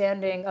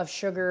understanding of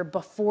sugar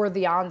before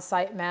the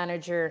on-site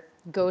manager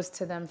goes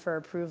to them for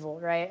approval,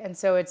 right? And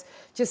so it's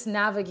just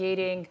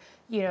navigating,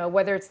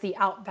 whether it's the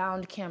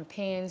outbound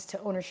campaigns to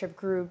ownership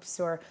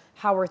groups or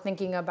how we're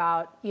thinking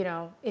about,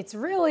 it's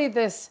really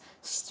this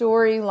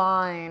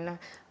storyline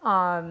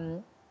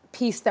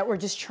piece that we're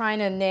just trying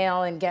to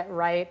nail and get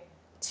right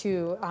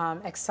to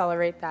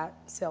accelerate that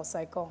sales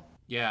cycle.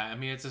 Yeah, I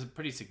mean, it's a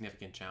pretty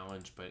significant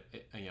challenge, but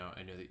I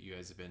know that you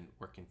guys have been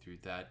working through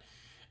that.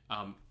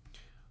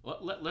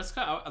 Let's.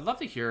 I'd love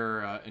to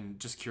hear, and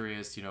just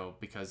curious,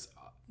 because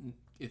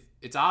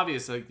it's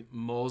obvious like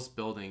most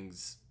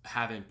buildings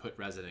haven't put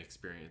resident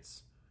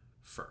experience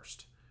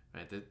first,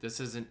 right? This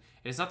isn't.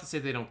 And it's not to say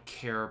they don't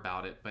care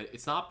about it, but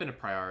it's not been a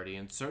priority,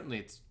 and certainly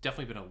it's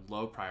definitely been a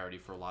low priority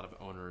for a lot of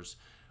owners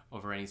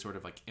over any sort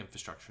of like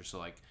infrastructure. So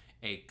like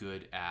a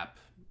good app.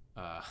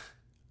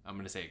 I'm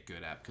going to say a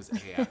good app because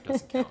a app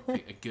doesn't count.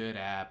 A good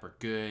app or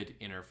good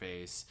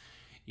interface,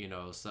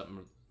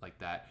 something like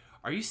that.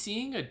 Are you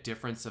seeing a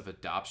difference of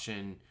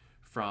adoption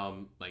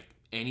from like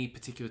any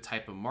particular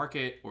type of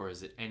market, or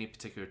is it any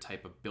particular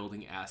type of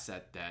building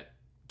asset that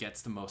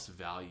gets the most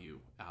value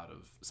out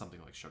of something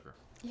like sugar?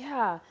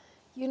 Yeah,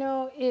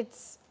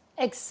 it's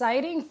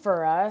exciting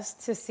for us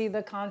to see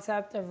the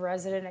concept of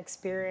resident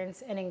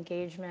experience and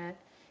engagement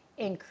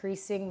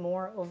increasing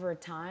more over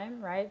time,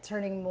 right?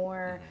 Turning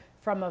more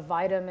from a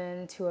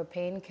vitamin to a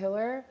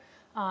painkiller.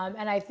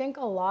 And I think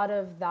a lot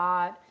of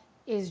that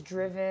is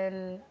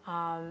driven,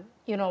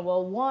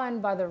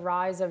 one, by the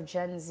rise of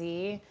Gen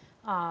Z,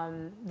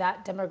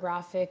 that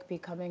demographic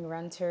becoming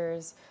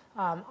renters,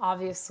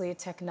 obviously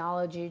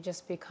technology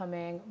just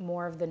becoming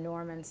more of the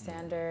norm and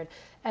standard,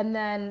 and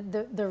then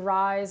the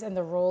rise and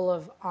the role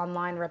of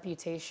online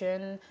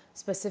reputation,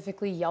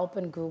 specifically Yelp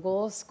and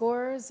Google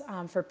scores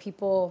for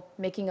people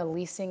making a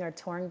leasing or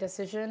touring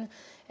decision.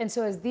 And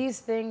so as these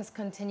things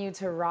continue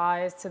to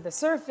rise to the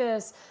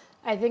surface,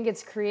 I think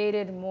it's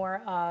created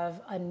more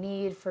of a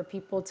need for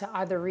people to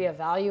either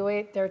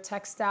reevaluate their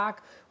tech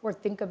stack or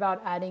think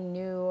about adding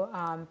new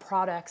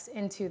products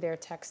into their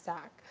tech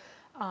stack.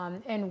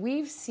 And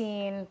we've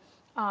seen,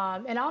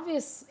 and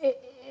obviously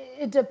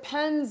it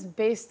depends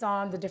based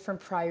on the different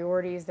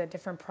priorities that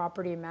different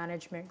property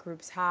management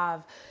groups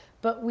have,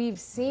 but we've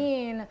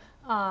seen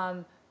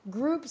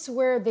groups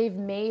where they've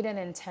made an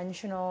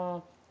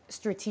intentional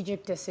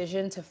strategic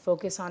decision to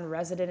focus on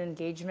resident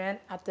engagement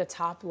at the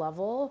top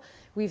level.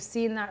 We've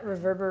seen that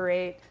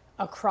reverberate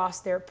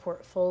across their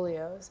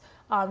portfolios.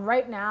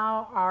 Right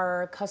now,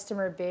 our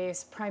customer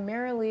base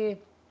primarily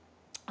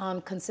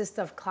consists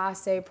of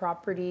Class A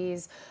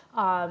properties,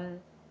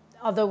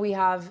 although we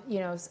have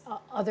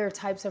other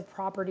types of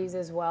properties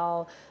as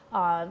well.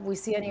 We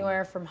see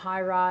anywhere from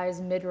high-rise,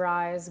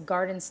 mid-rise,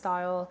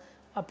 garden-style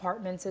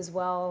apartments as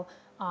well.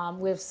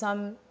 We have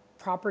some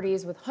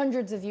properties with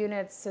hundreds of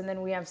units, and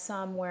then we have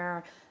some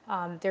where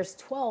there's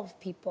 12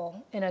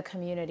 people in a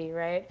community,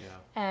 right? Yeah.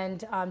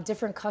 And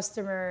different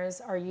customers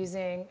are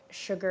using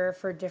sugar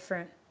for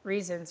different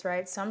reasons,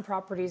 right? Some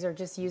properties are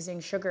just using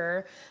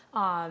sugar.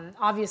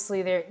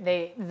 Obviously,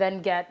 they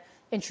then get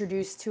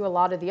introduced to a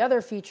lot of the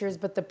other features,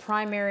 but the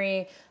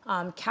primary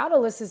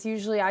catalyst is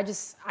usually I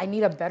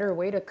need a better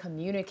way to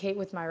communicate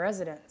with my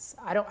residents.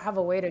 I don't have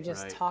a way to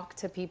just talk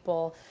to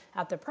people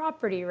at the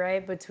property,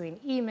 right? Between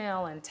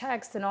email and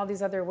text and all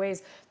these other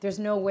ways, there's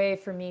no way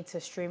for me to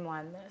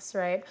streamline this,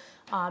 right?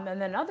 And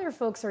then other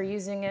folks are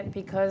using it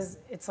because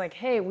it's like,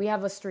 hey, we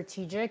have a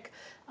strategic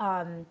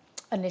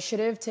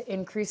initiative to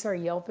increase our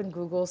Yelp and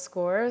Google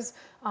scores.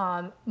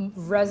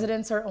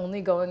 Residents are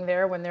only going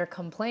there when they're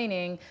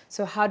complaining.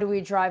 So how do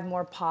we drive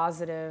more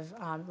positive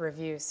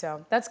reviews?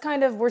 So that's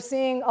we're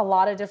seeing a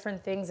lot of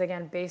different things,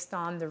 again, based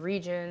on the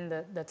region,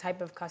 the type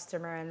of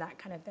customer and that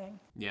kind of thing.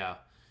 Yeah.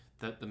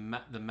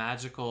 The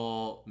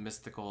magical,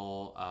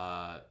 mystical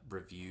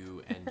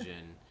review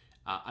engine.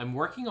 I'm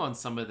working on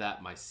some of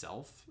that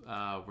myself.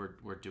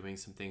 We're doing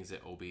some things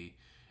at Obi.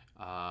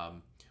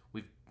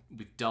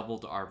 We've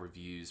doubled our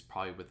reviews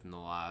probably within the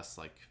last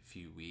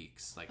few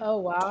weeks. Oh,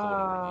 wow.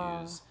 Total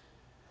reviews.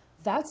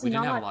 We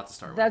didn't have a lot to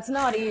start with. That's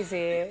not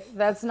easy.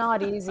 That's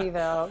not easy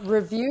though.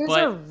 Reviews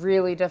are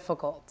really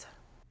difficult.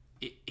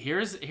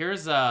 Here's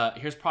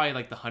probably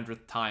like the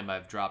 100th time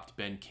I've dropped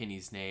Ben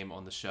Kinney's name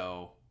on the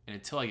show, and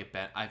until I get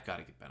Ben, I've got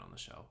to get Ben on the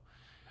show.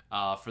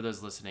 For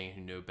those listening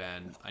who know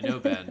Ben, I know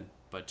Ben,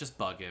 but just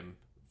bug him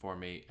for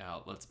me.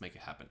 Let's make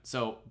it happen.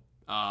 So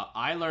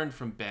I learned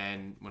from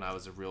Ben when I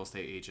was a real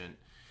estate agent,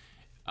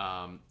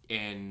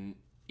 and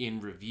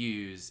in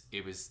reviews,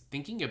 it was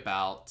thinking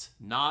about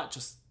not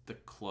just the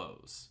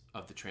close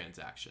of the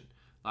transaction.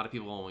 A lot of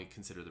people only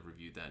consider the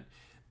review then.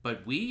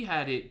 But we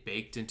had it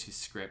baked into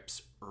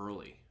scripts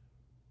early.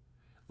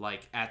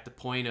 Like at the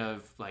point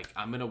of like,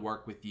 I'm going to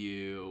work with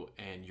you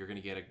and you're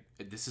going to get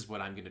this is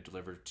what I'm going to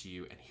deliver to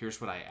you. And here's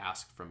what I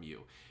ask from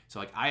you. So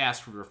like I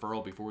asked for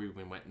referral before we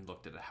even went and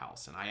looked at a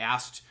house. And I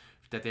asked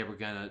that they were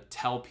going to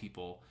tell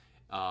people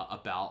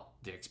about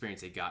the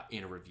experience they got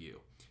in a review.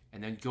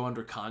 And then go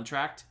under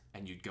contract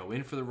and you'd go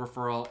in for the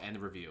referral and the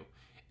review.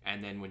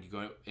 And then when you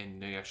go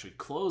and they actually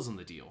close on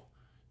the deal,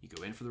 you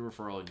go in for the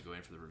referral and you go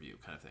in for the review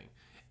kind of thing.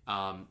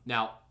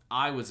 Now,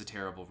 I was a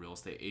terrible real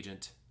estate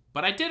agent,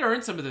 but I did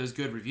earn some of those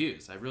good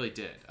reviews. I really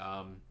did.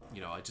 I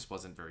just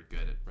wasn't very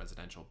good at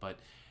residential, but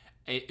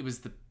it was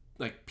the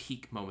like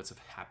peak moments of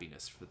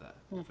happiness for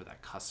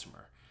that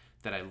customer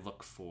that I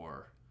look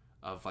for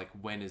of like,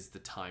 when is the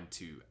time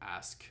to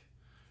ask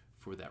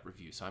for that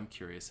review? So I'm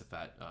curious if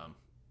that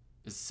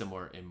is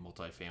similar in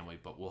multifamily,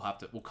 but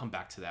we'll come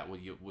back to that.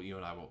 You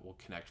and I will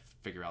connect,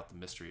 figure out the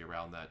mystery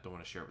around that. Don't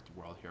want to share it with the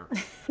world here.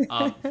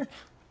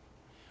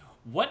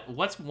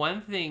 What's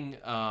one thing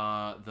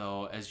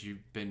though, as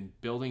you've been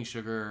building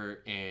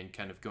Sugar and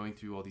kind of going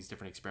through all these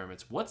different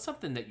experiments, what's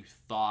something that you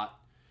thought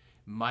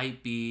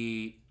might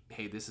be,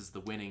 hey, this is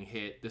the winning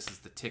hit, this is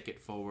the ticket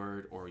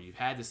forward, or you've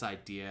had this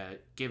idea,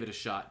 give it a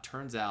shot,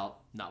 turns out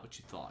not what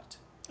you thought?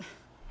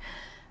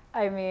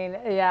 I mean,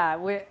 yeah,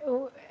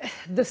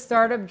 the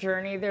startup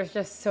journey, there's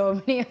just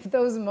so many of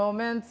those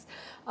moments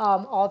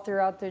all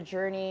throughout the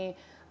journey.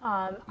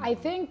 I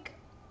think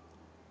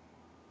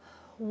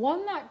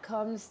one that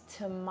comes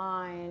to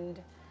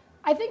mind,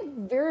 I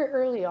think very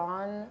early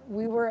on,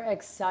 we were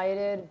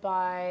excited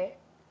by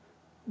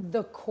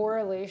the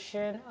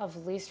correlation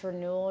of lease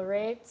renewal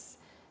rates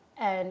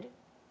and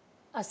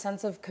a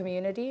sense of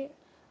community.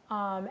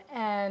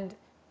 And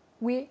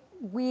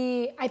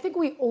I think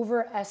we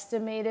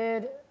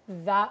overestimated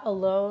that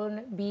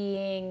alone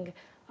being,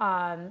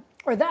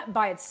 or that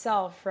by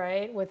itself,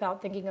 right,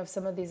 without thinking of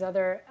some of these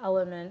other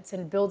elements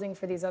and building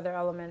for these other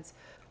elements,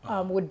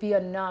 would be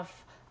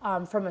enough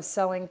from a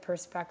selling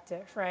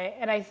perspective, right?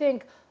 And I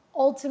think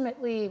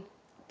ultimately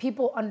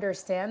people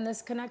understand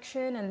this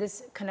connection, and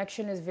this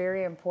connection is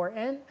very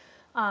important.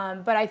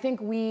 But I think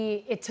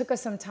it took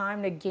us some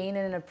time to gain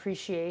an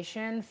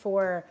appreciation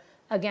for,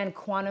 again,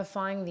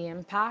 quantifying the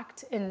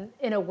impact in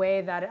a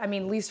way that, I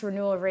mean, lease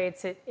renewal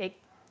rates, it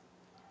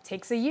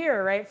takes a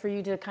year, right, for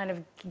you to kind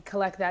of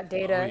collect that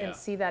data and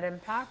see that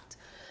impact.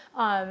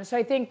 So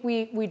I think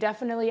we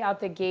definitely out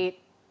the gate,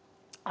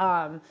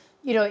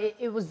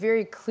 it was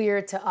very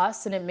clear to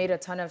us and it made a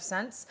ton of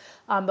sense.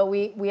 But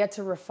we had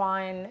to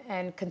refine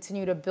and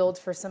continue to build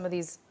for some of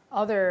these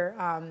other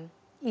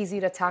easy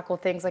to tackle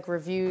things like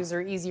reviews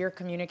or easier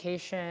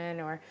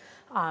communication or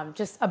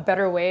just a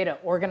better way to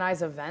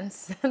organize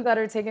events that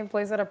are taking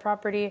place at a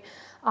property.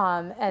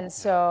 And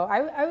so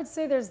I would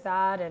say there's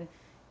that. And,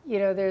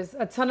 there's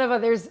a ton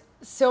of there's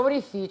so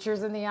many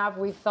features in the app.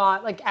 We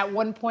thought, like at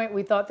one point,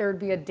 we thought there would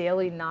be a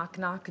daily knock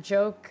knock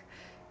joke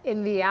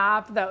in the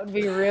app. That would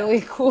be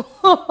really cool.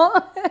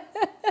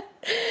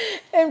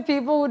 And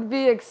people would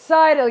be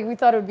excited. Like we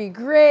thought it would be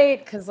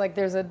great because like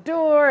there's a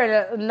door,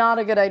 and not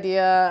a good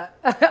idea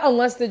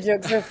unless the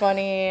jokes are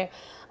funny.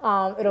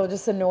 It'll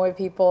just annoy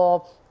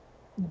people.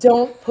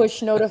 Don't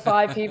push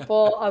notify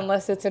people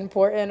unless it's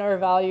important or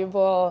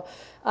valuable.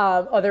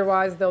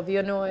 Otherwise, they'll be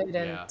annoyed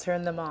and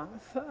turn them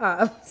off.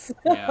 I'm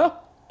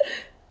not.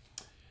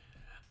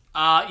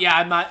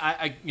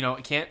 I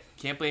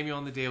can't blame you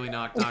on the daily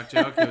knock knock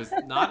joke. It's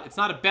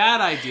not a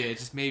bad idea.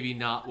 It's just maybe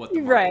not what the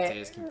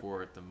market's asking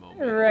for at the moment.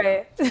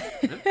 Right.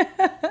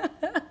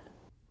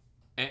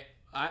 And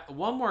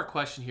one more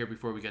question here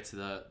before we get to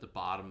the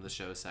bottom of the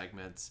show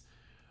segments.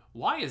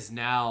 Why is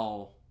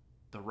now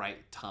the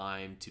right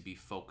time to be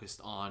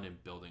focused on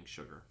and building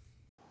Sugar?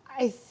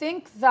 I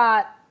think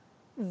that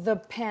the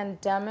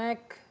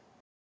pandemic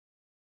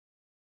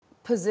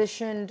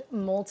positioned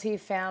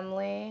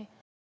multifamily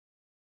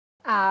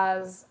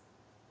as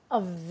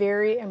a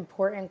very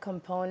important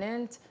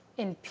component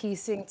in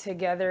piecing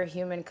together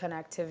human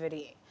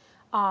connectivity.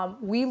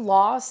 We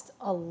lost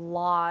a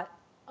lot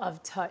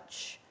of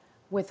touch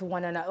with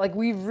one another. Like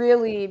we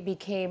really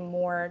became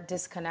more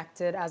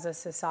disconnected as a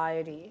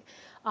society.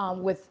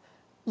 With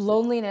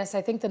loneliness,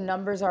 I think the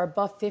numbers are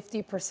above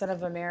 50%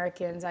 of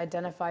Americans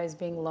identify as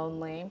being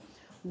lonely.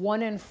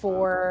 1 in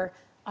 4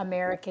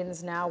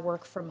 Americans now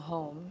work from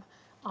home.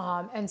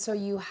 And so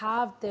you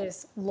have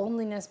this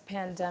loneliness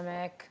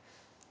pandemic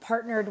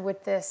partnered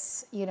with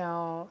this,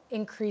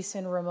 increase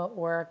in remote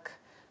work,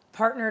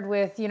 partnered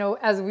with,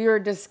 as we were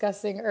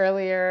discussing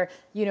earlier,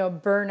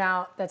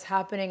 burnout that's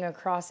happening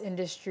across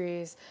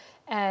industries.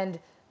 And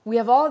we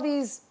have all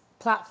these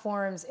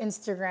platforms,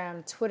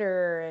 Instagram,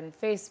 Twitter, and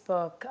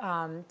Facebook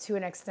to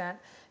an extent.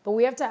 But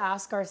we have to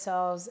ask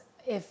ourselves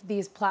if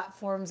these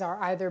platforms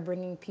are either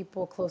bringing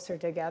people closer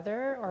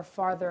together or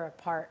farther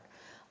apart.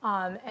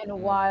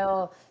 And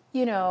while,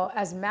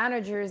 as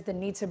managers, the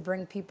need to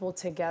bring people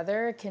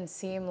together can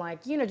seem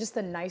like, just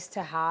a nice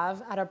to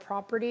have at a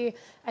property,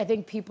 I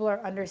think people are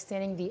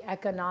understanding the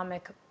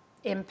economic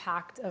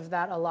impact of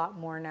that a lot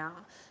more now.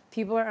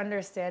 People are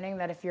understanding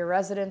that if your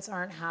residents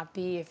aren't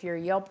happy, if your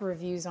Yelp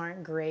reviews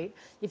aren't great,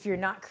 if you're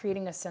not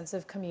creating a sense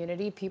of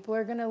community, people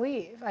are going to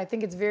leave. I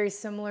think it's very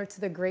similar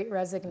to the Great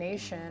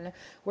Resignation,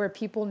 where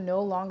people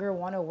no longer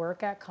want to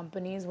work at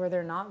companies where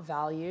they're not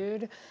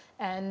valued,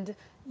 and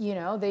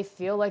they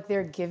feel like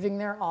they're giving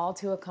their all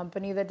to a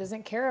company that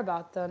doesn't care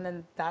about them,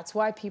 and that's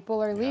why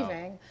people are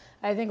leaving.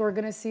 I think we're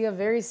going to see a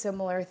very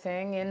similar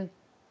thing in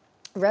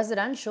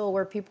residential,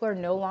 where people are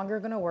no longer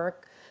going to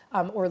work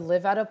or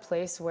live at a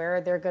place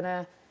where they're going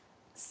to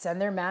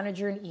send their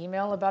manager an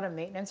email about a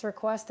maintenance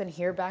request and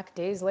hear back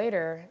days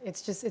later.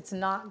 It's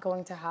not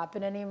going to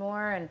happen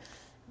anymore. And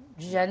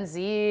Gen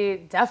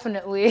Z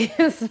definitely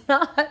is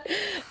not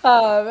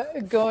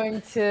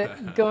going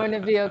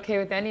to be okay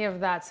with any of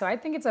that. So I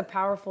think it's a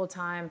powerful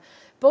time,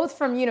 both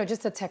from,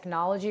 just a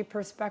technology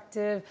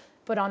perspective,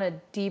 but on a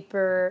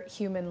deeper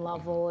human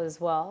level as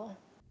well.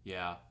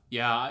 Yeah.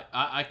 Yeah,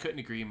 I couldn't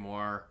agree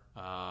more.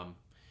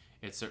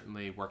 It's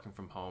certainly, working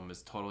from home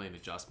is totally an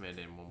adjustment.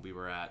 And when we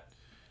were at,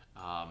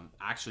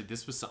 actually,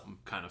 this was something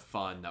kind of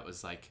fun that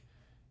was like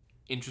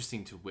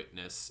interesting to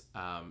witness.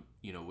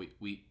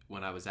 We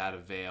when I was at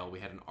Avail, we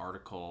had an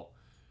article,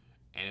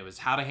 and it was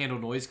how to handle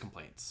noise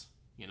complaints.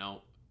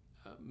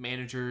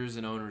 Managers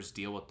and owners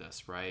deal with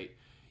this, right?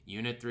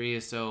 Unit 3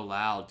 is so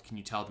loud. Can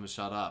you tell them to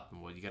shut up?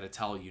 And well, you got to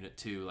tell Unit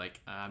 2,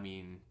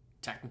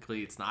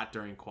 technically it's not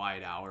during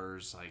quiet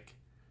hours.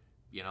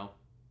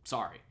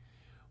 Sorry.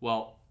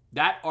 Well,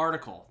 that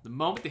article, the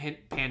moment the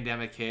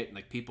pandemic hit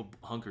and people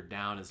hunkered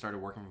down and started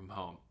working from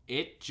home,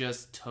 it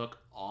just took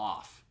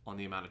off on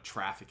the amount of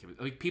traffic.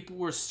 People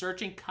were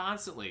searching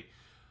constantly.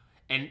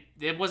 And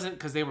it wasn't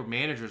because they were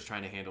managers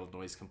trying to handle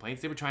noise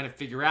complaints. They were trying to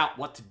figure out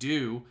what to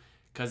do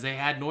because they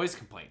had noise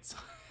complaints.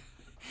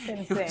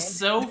 It was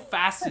so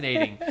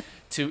fascinating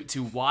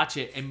to watch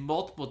it. And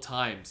multiple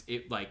times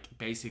it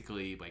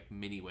basically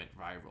mini went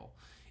viral.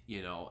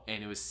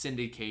 And it was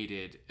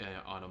syndicated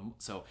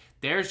so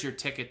there's your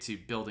ticket to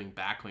building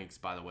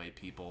backlinks, by the way,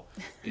 people,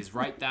 is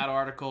write that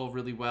article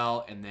really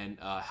well, and then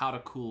how to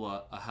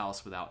cool a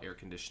house without air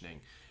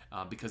conditioning,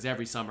 because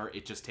every summer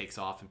it just takes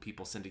off and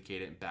people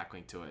syndicate it and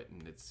backlink to it,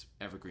 and it's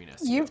evergreen SEO.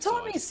 You've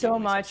taught me so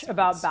much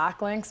about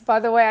backlinks, by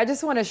the way. I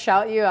just want to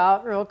shout you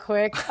out real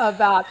quick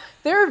about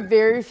there are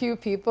very few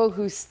people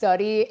who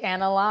study,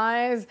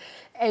 analyze,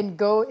 and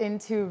go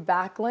into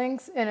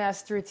backlinks in as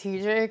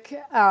strategic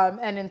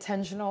and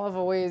intentional of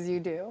a way as you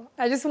do.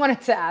 I just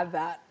wanted to add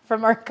that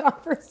from our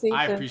conversation.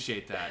 I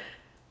appreciate that.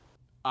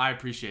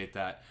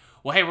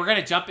 Well, hey, we're going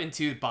to jump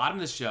into the bottom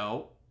of the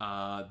show.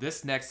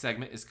 This next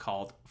segment is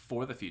called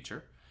For the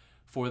Future.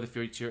 For the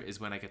Future is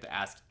when I get to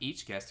ask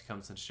each guest who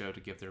comes on the show to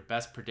give their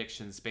best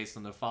predictions based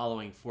on the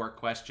following 4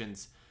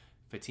 questions.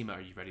 Fatima,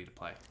 are you ready to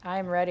play?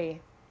 I'm ready.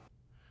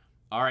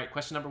 All right,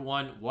 question number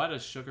 1. What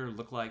does sugar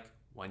look like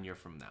 1 year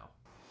from now?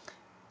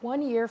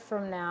 1 year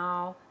from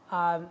now,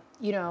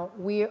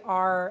 we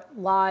are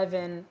live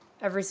in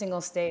every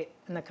single state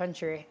in the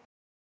country.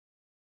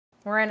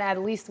 We're in at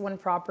least 1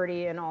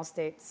 property in all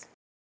states.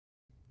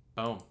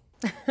 Boom.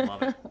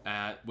 Love it.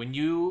 When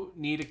you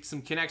need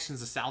some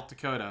connections to South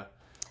Dakota,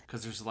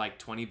 because there's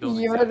 20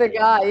 buildings. You're the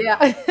guy,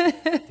 yeah.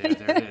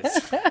 There it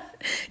is.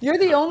 You're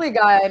the only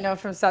guy I know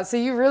from South, so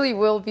you really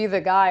will be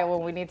the guy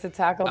when we need to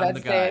tackle that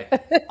state.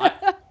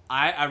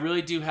 I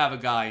really do have a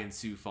guy in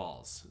Sioux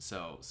Falls,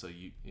 so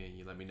you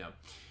let me know.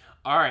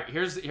 All right,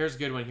 here's a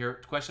good one here.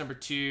 Question number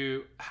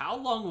 2: how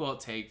long will it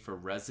take for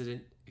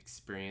resident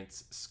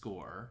experience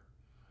score,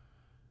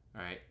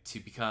 all right, to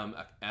become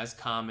as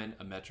common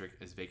a metric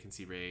as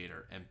vacancy rate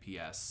or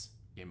NPS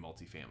in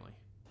multifamily?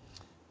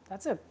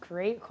 That's a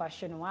great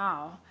question.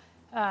 Wow.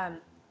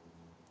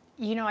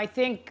 I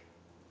think,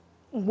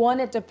 one,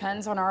 it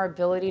depends on our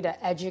ability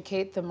to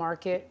educate the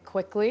market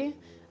quickly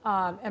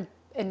and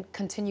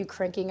continue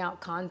cranking out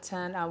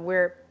content.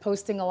 We're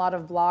posting a lot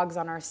of blogs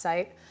on our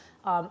site,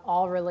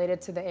 all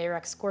related to the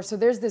AREX score. So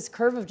there's this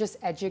curve of just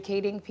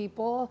educating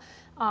people.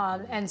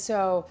 And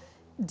so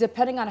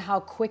depending on how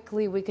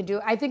quickly we can do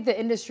it, I think the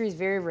industry is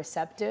very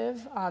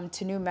receptive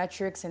to new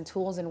metrics and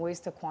tools and ways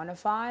to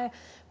quantify.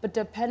 But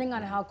depending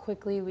on how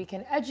quickly we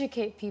can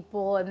educate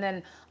people, and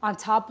then on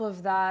top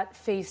of that,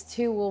 phase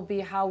 2 will be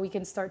how we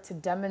can start to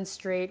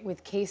demonstrate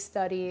with case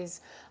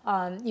studies,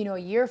 a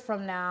year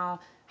from now,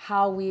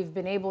 how we've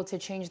been able to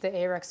change the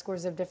AREX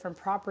scores of different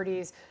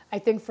properties. I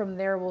think from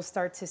there we'll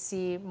start to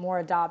see more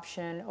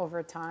adoption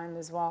over time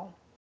as well.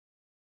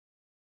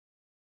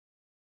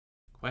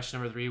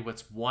 Question number 3: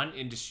 what's one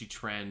industry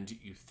trend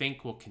you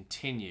think will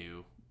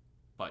continue,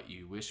 but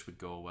you wish would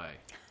go away?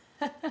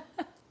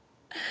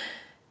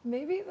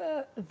 Maybe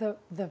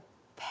the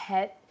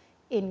pet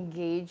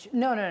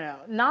No,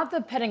 not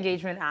the pet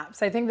engagement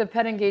apps. I think the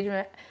pet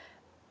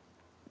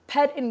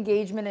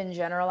engagement in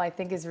general, I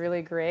think is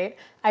really great.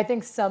 I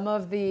think some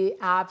of the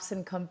apps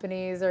and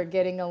companies are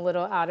getting a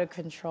little out of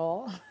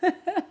control.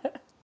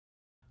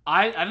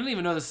 I don't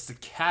even know this is a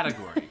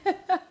category.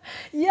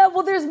 Yeah,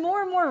 well, there's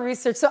more and more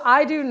research. So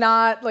I do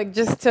not, like,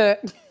 just to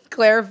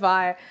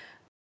clarify,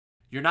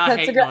 You're not that's a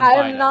hating good, on I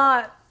Fido. am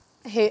not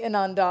hating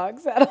on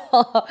dogs at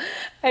all.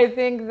 I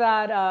think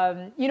that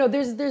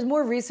there's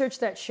more research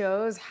that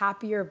shows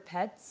happier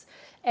pets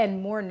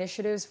and more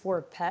initiatives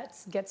for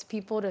pets gets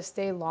people to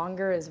stay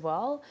longer as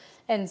well.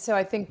 And so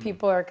I think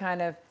people are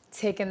kind of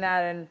taking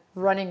that and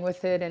running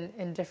with it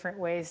in different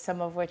ways,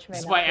 some of which may This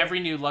is not why be. every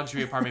new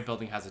luxury apartment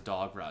building has a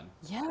dog run.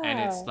 And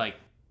it's Yeah. like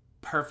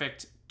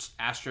perfect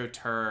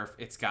astroturf.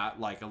 It's got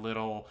like a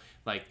little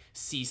like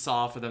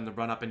seesaw for them to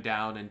run up and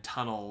down, and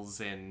tunnels,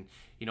 and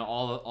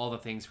all the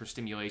things for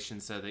stimulation,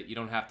 so that you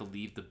don't have to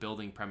leave the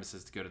building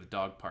premises to go to the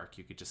dog park.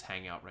 You could just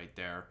hang out right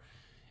there.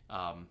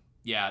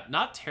 Yeah,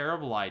 not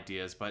terrible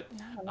ideas, but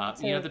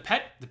too. the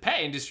pet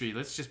industry.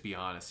 Let's just be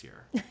honest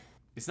here.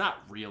 It's not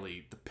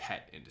really the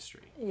pet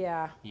industry.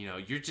 Yeah.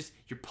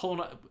 You're pulling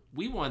up.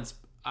 We once,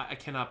 I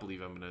cannot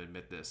believe I'm going to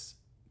admit this.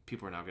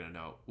 People are now going to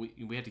know.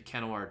 We had to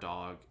kennel our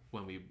dog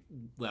when we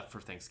left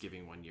for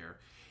Thanksgiving one year,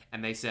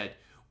 and they said,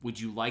 "Would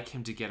you like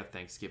him to get a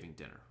Thanksgiving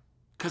dinner?"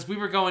 Because we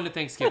were going to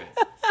Thanksgiving.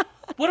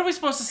 What are we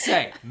supposed to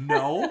say?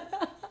 No.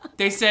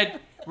 They said,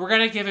 "We're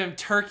going to give him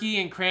turkey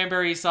and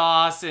cranberry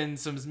sauce and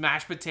some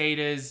mashed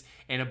potatoes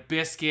and a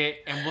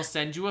biscuit, and we'll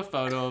send you a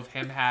photo of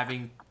him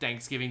having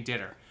Thanksgiving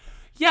dinner."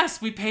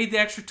 Yes, we paid the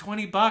extra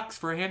 $20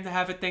 for him to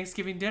have a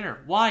Thanksgiving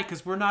dinner. Why?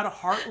 Because we're not a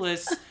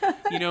heartless,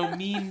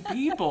 mean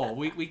people.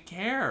 We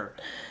care.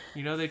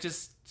 They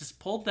just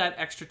pulled that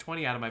extra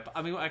 20 out of my.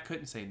 I mean, I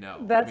couldn't say no.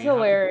 That's I mean,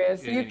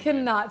 hilarious. You anyway,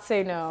 cannot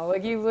say no.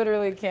 Like, you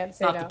literally can't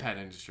say not no. the pet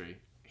industry.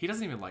 He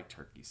doesn't even like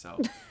turkey. So,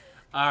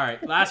 all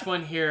right, last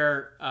one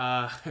here.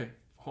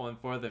 One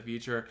for the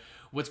future.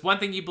 What's one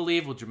thing you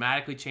believe will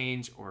dramatically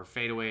change or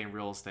fade away in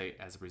real estate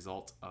as a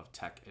result of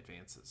tech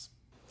advances?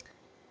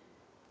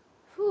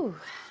 Whew.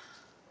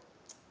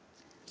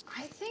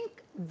 I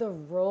think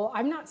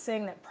I'm not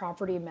saying that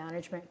property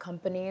management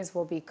companies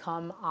will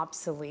become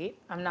obsolete.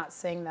 I'm not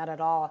saying that at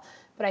all.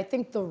 But I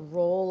think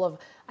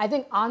I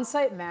think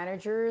on-site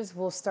managers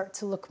will start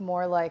to look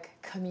more like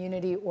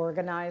community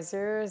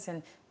organizers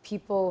and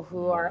people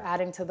who are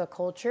adding to the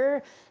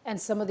culture, and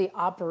some of the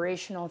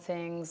operational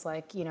things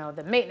like,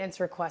 the maintenance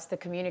request, the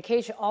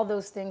communication, all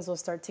those things will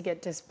start to get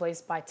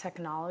displaced by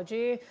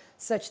technology,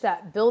 such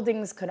that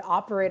buildings could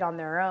operate on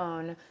their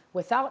own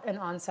without an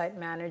on-site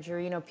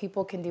manager.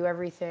 People can do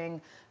everything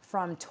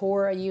from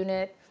tour a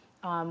unit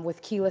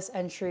with keyless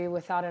entry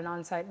without an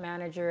on-site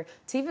manager,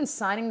 to even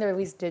signing their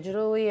lease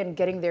digitally and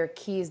getting their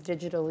keys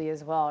digitally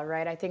as well,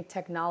 right? I think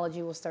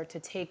technology will start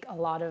to take a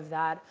lot of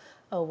that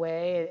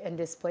away and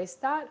displace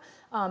that.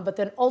 But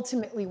then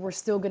ultimately, we're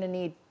still going to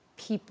need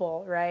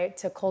people, right,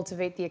 to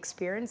cultivate the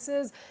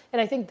experiences. And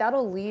I think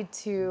that'll lead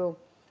to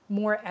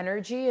more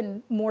energy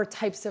and more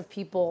types of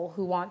people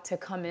who want to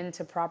come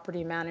into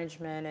property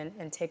management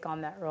and take on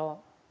that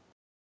role.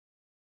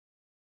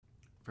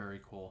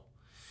 Very cool.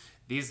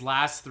 These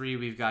last three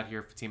we've got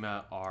here,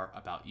 Fatima, are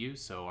about you,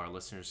 so our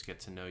listeners get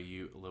to know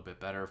you a little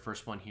bit better.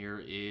 First one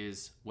here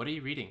is, what are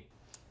you reading?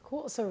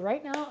 Cool. So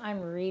right now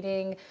I'm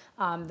reading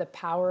The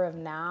Power of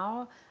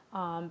Now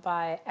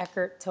by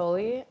Eckhart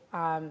Tolle.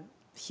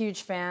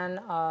 Huge fan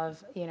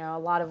of a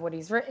lot of what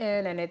he's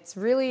written, and it's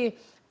really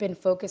been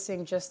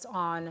focusing just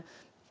on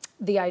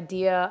the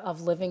idea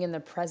of living in the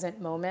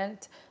present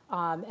moment.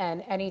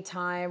 And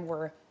anytime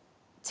we're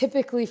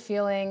typically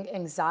feeling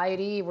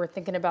anxiety, we're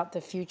thinking about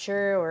the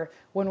future, or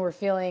when we're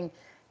feeling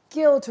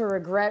guilt or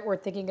regret, we're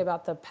thinking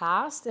about the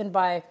past. And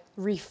by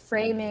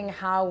reframing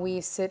how we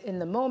sit in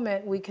the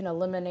moment, we can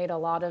eliminate a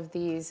lot of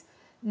these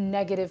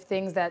negative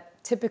things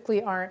that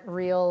typically aren't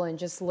real and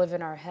just live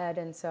in our head.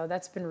 And so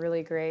that's been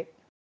really great.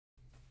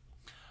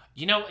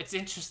 It's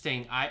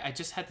interesting. I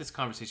just had this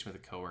conversation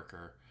with a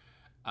coworker,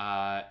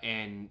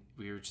 and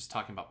we were just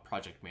talking about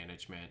project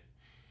management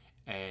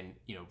and,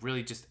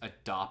 really just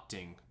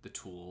adopting the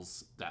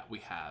tools that we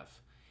have.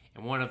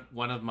 And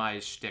one of my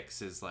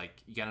shticks is like,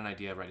 you got an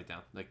idea, write it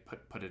down, like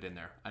put it in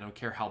there. I don't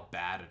care how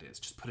bad it is,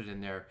 just put it in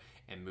there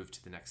and move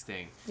to the next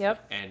thing.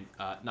 Yep. And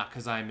not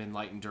because I'm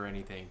enlightened or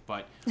anything,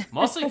 but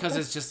mostly because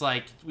it's just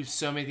like, we have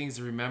so many things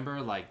to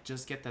remember. Like,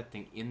 just get that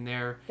thing in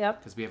there. Yep.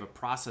 Because we have a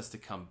process to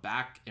come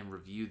back and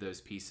review those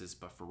pieces.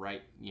 But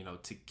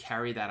to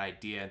carry that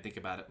idea and think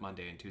about it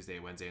Monday and Tuesday,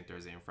 Wednesday and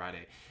Thursday and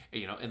Friday,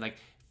 and like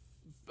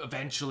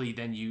eventually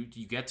then you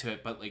get to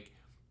it, but like,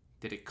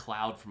 did it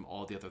cloud from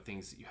all the other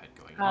things that you had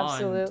going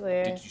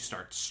Absolutely. on? Did you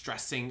start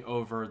stressing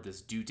over this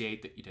due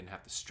date that you didn't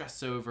have to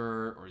stress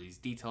over, or these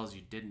details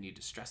you didn't need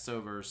to stress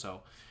over?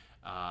 So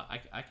I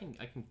can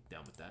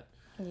down with that.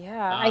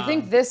 Yeah, I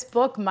think this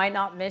book might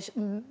not miss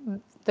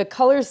the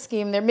color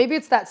scheme there. Maybe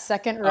it's that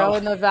second row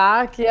in the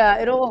back.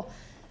 Yeah, it'll.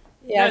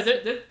 Yeah,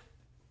 Yeah.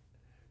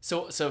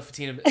 So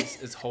Fatima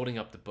is holding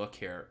up the book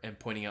here and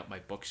pointing out my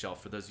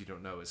bookshelf. For those who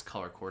don't know, is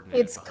color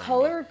coordinated. It's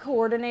color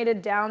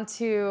coordinated down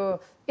to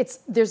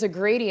there's a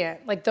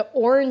gradient. Like the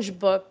orange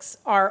books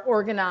are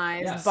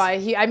organized by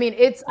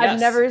I've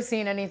never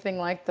seen anything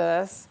like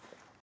this.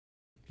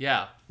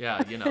 Yeah,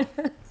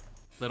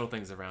 little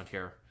things around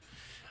here.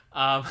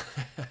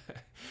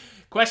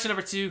 Question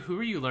number 2: who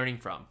are you learning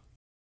from?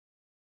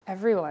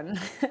 Everyone,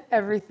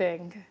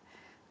 everything,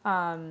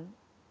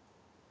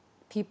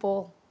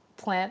 people,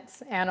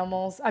 plants,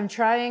 animals. I'm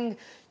trying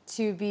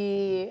to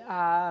be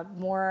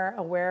more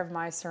aware of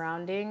my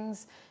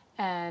surroundings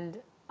and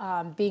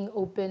being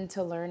open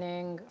to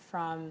learning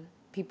from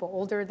people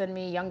older than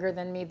me, younger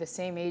than me, the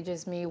same age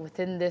as me,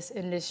 within this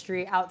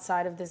industry,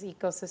 outside of this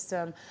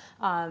ecosystem,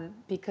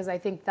 because I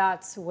think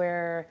that's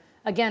where,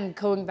 again,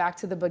 going back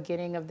to the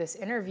beginning of this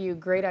interview,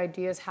 great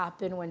ideas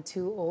happen when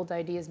two old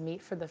ideas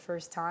meet for the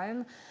first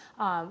time,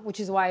 which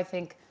is why I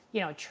think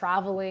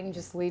traveling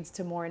just leads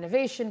to more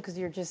innovation because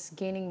you're just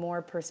gaining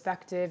more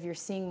perspective, you're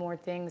seeing more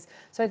things.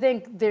 So I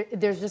think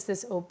there's just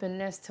this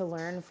openness to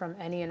learn from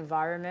any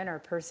environment or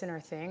person or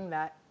thing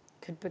that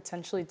could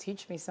potentially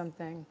teach me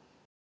something.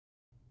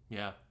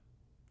 Yeah,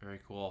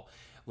 very cool.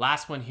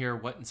 Last one here,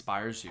 what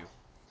inspires you?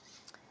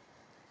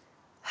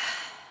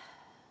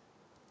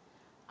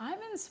 I'm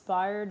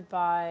inspired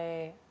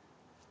by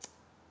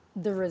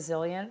the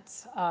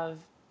resilience of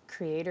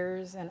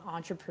creators and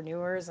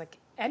entrepreneurs. Like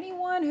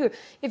anyone who,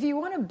 if you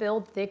want to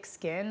build thick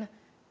skin,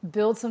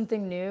 build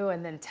something new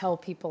and then tell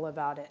people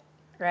about it,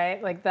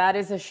 right? Like that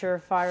is a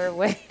surefire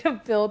way to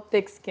build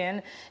thick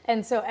skin.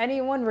 And so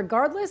anyone,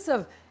 regardless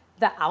of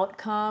the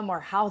outcome or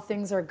how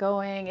things are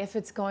going, if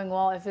it's going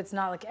well, if it's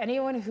not, like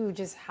anyone who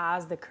just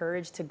has the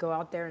courage to go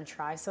out there and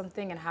try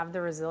something and have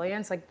the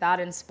resilience, like that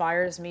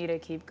inspires me to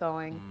keep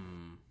going.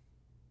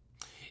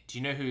 Do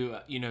you know who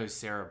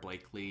Sarah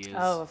Blakely is?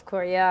 Oh, of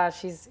course. Yeah,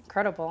 she's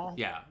incredible.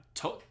 Yeah,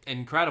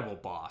 incredible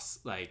boss.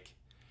 Like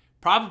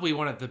probably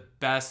one of the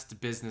best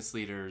business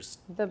leaders.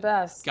 The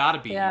best. Gotta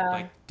be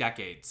like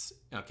decades.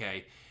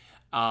 Okay.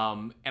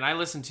 And I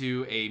listened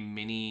to a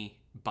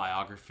mini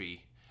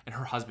biography. And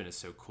her husband is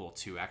so cool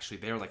too. Actually,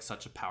 they're like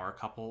such a power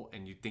couple,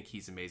 and you think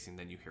he's amazing.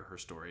 Then you hear her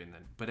story,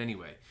 but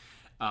anyway,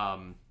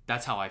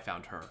 that's how I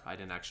found her. I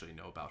didn't actually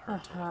know about her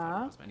until I found her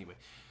husband. Anyway,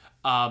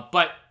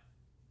 but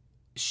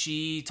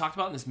she talked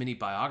about in this mini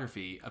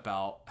biography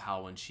about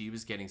how when she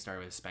was getting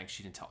started with Spanx,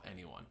 she didn't tell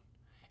anyone,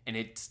 and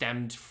it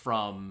stemmed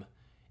from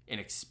an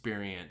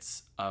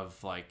experience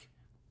of like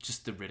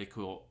just the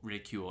ridicule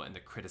and the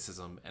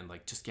criticism and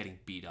like just getting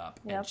beat up.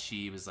 Yep. And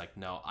she was like,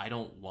 no, I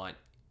don't want.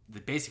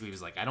 Basically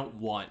was like, I don't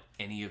want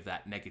any of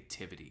that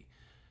negativity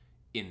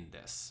in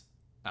this.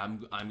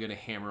 I'm going to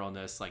hammer on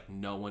this like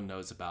no one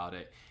knows about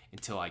it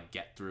until I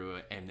get through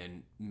it, and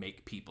then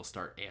make people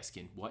start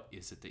asking, what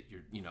is it that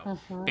you're,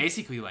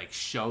 basically like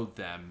show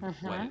them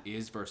what it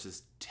is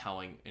versus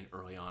telling and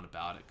early on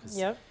about it.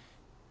 Cause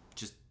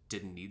just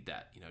didn't need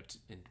that,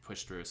 and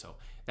push through. So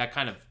that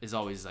kind of is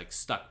always like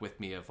stuck with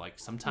me of like,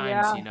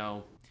 sometimes,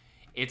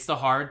 it's the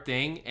hard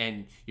thing,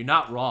 and you're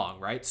not wrong,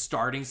 right?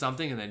 Starting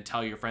something and then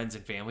tell your friends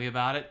and family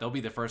about it. They'll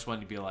be the first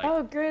one to be like,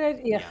 "Oh, great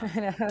idea."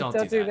 Yeah,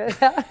 don't do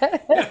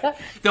that.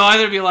 They'll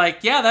either be like,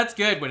 "Yeah, that's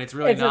good," when it's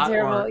really not,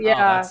 terrible, or "Oh,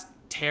 that's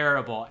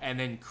terrible," and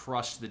then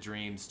crush the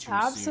dreams too soon.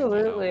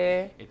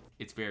 Absolutely.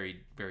 It's very,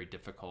 very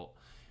difficult.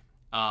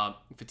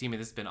 Fatima,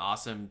 this has been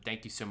awesome.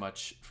 Thank you so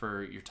much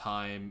for your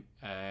time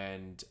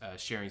and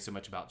sharing so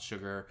much about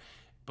sugar.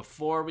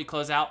 Before we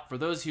close out, for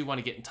those who want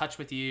to get in touch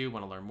with you,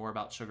 want to learn more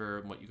about sugar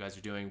and what you guys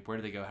are doing, where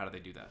do they go? How do they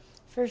do that?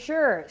 For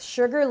sure.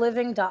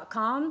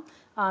 Sugarliving.com.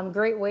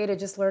 Great way to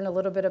just learn a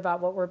little bit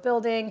about what we're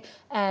building.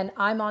 And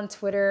I'm on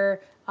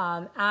Twitter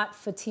at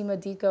Fatima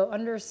Diko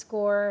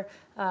 _.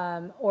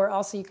 Or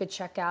also you could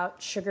check out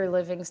Sugar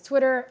Living's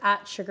Twitter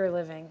at Sugar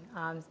Living.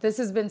 This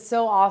has been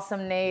so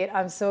awesome, Nate.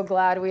 I'm so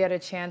glad we had a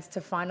chance to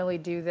finally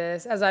do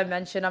this. As I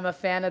mentioned, I'm a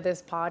fan of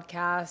this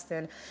podcast,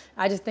 and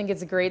I just think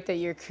it's great that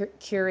you're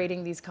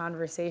curating these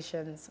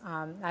conversations.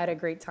 I had a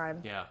great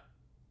time. Yeah.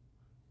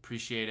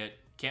 Appreciate it.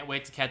 Can't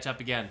wait to catch up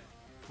again.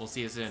 We'll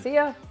see you soon. See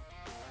ya.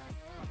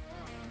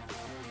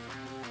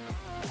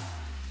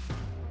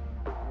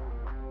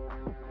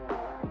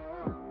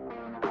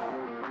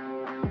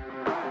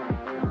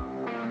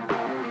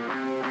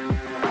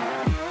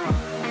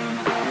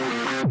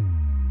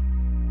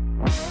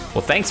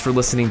 Well, thanks for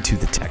listening to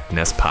the Tech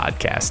Nest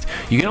podcast.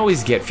 You can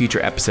always get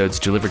future episodes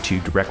delivered to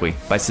you directly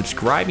by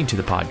subscribing to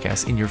the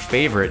podcast in your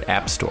favorite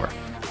app store.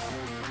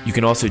 You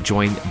can also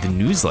join the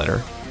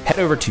newsletter. Head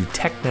over to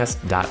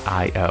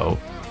technest.io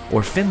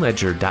or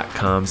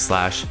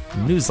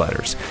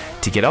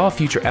finledger.com/newsletters to get all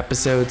future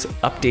episodes,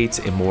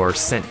 updates, and more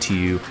sent to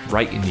you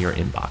right in your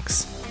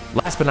inbox.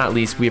 Last but not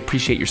least, we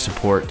appreciate your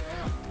support.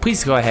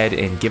 Please go ahead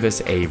and give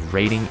us a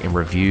rating and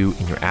review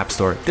in your app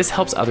store. This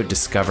helps others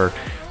discover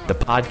the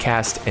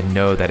podcast and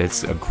know that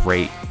it's a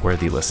great,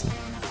 worthy listen.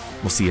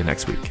 We'll see you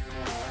next week.